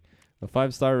podcast rating. A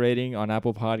 5-star rating on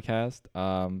Apple Podcast.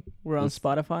 We're on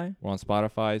Spotify. We're on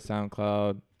Spotify,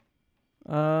 SoundCloud,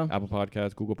 Apple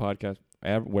Podcast, Google Podcast,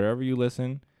 wherever you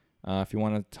listen. If you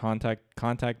want to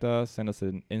contact us, send us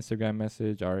an Instagram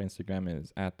message. Our Instagram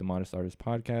is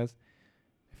 @TheModestArtistPodcast.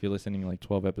 If you're listening like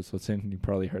 12 episodes in, you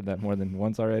probably heard that more than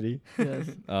once already. Yes.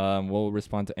 We'll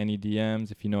respond to any DMs.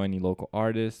 If you know any local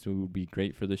artists who would be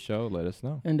great for the show, let us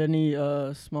know. And any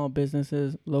small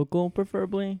businesses, local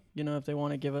preferably, if they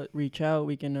want to reach out,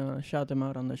 we can shout them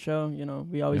out on the show.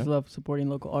 We always love supporting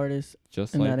local artists,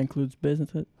 and that includes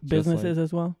businesses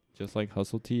as well. Just like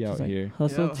Hustle T out here.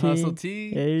 Hustle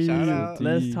T. Hey, shout out.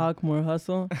 Let's talk more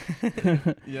hustle.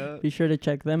 Yeah. Be sure to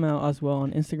check them out as well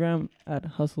on Instagram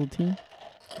 @Hustle T.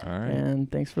 All right.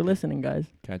 And thanks for listening, guys.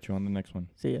 Catch you on the next one.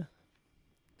 See ya.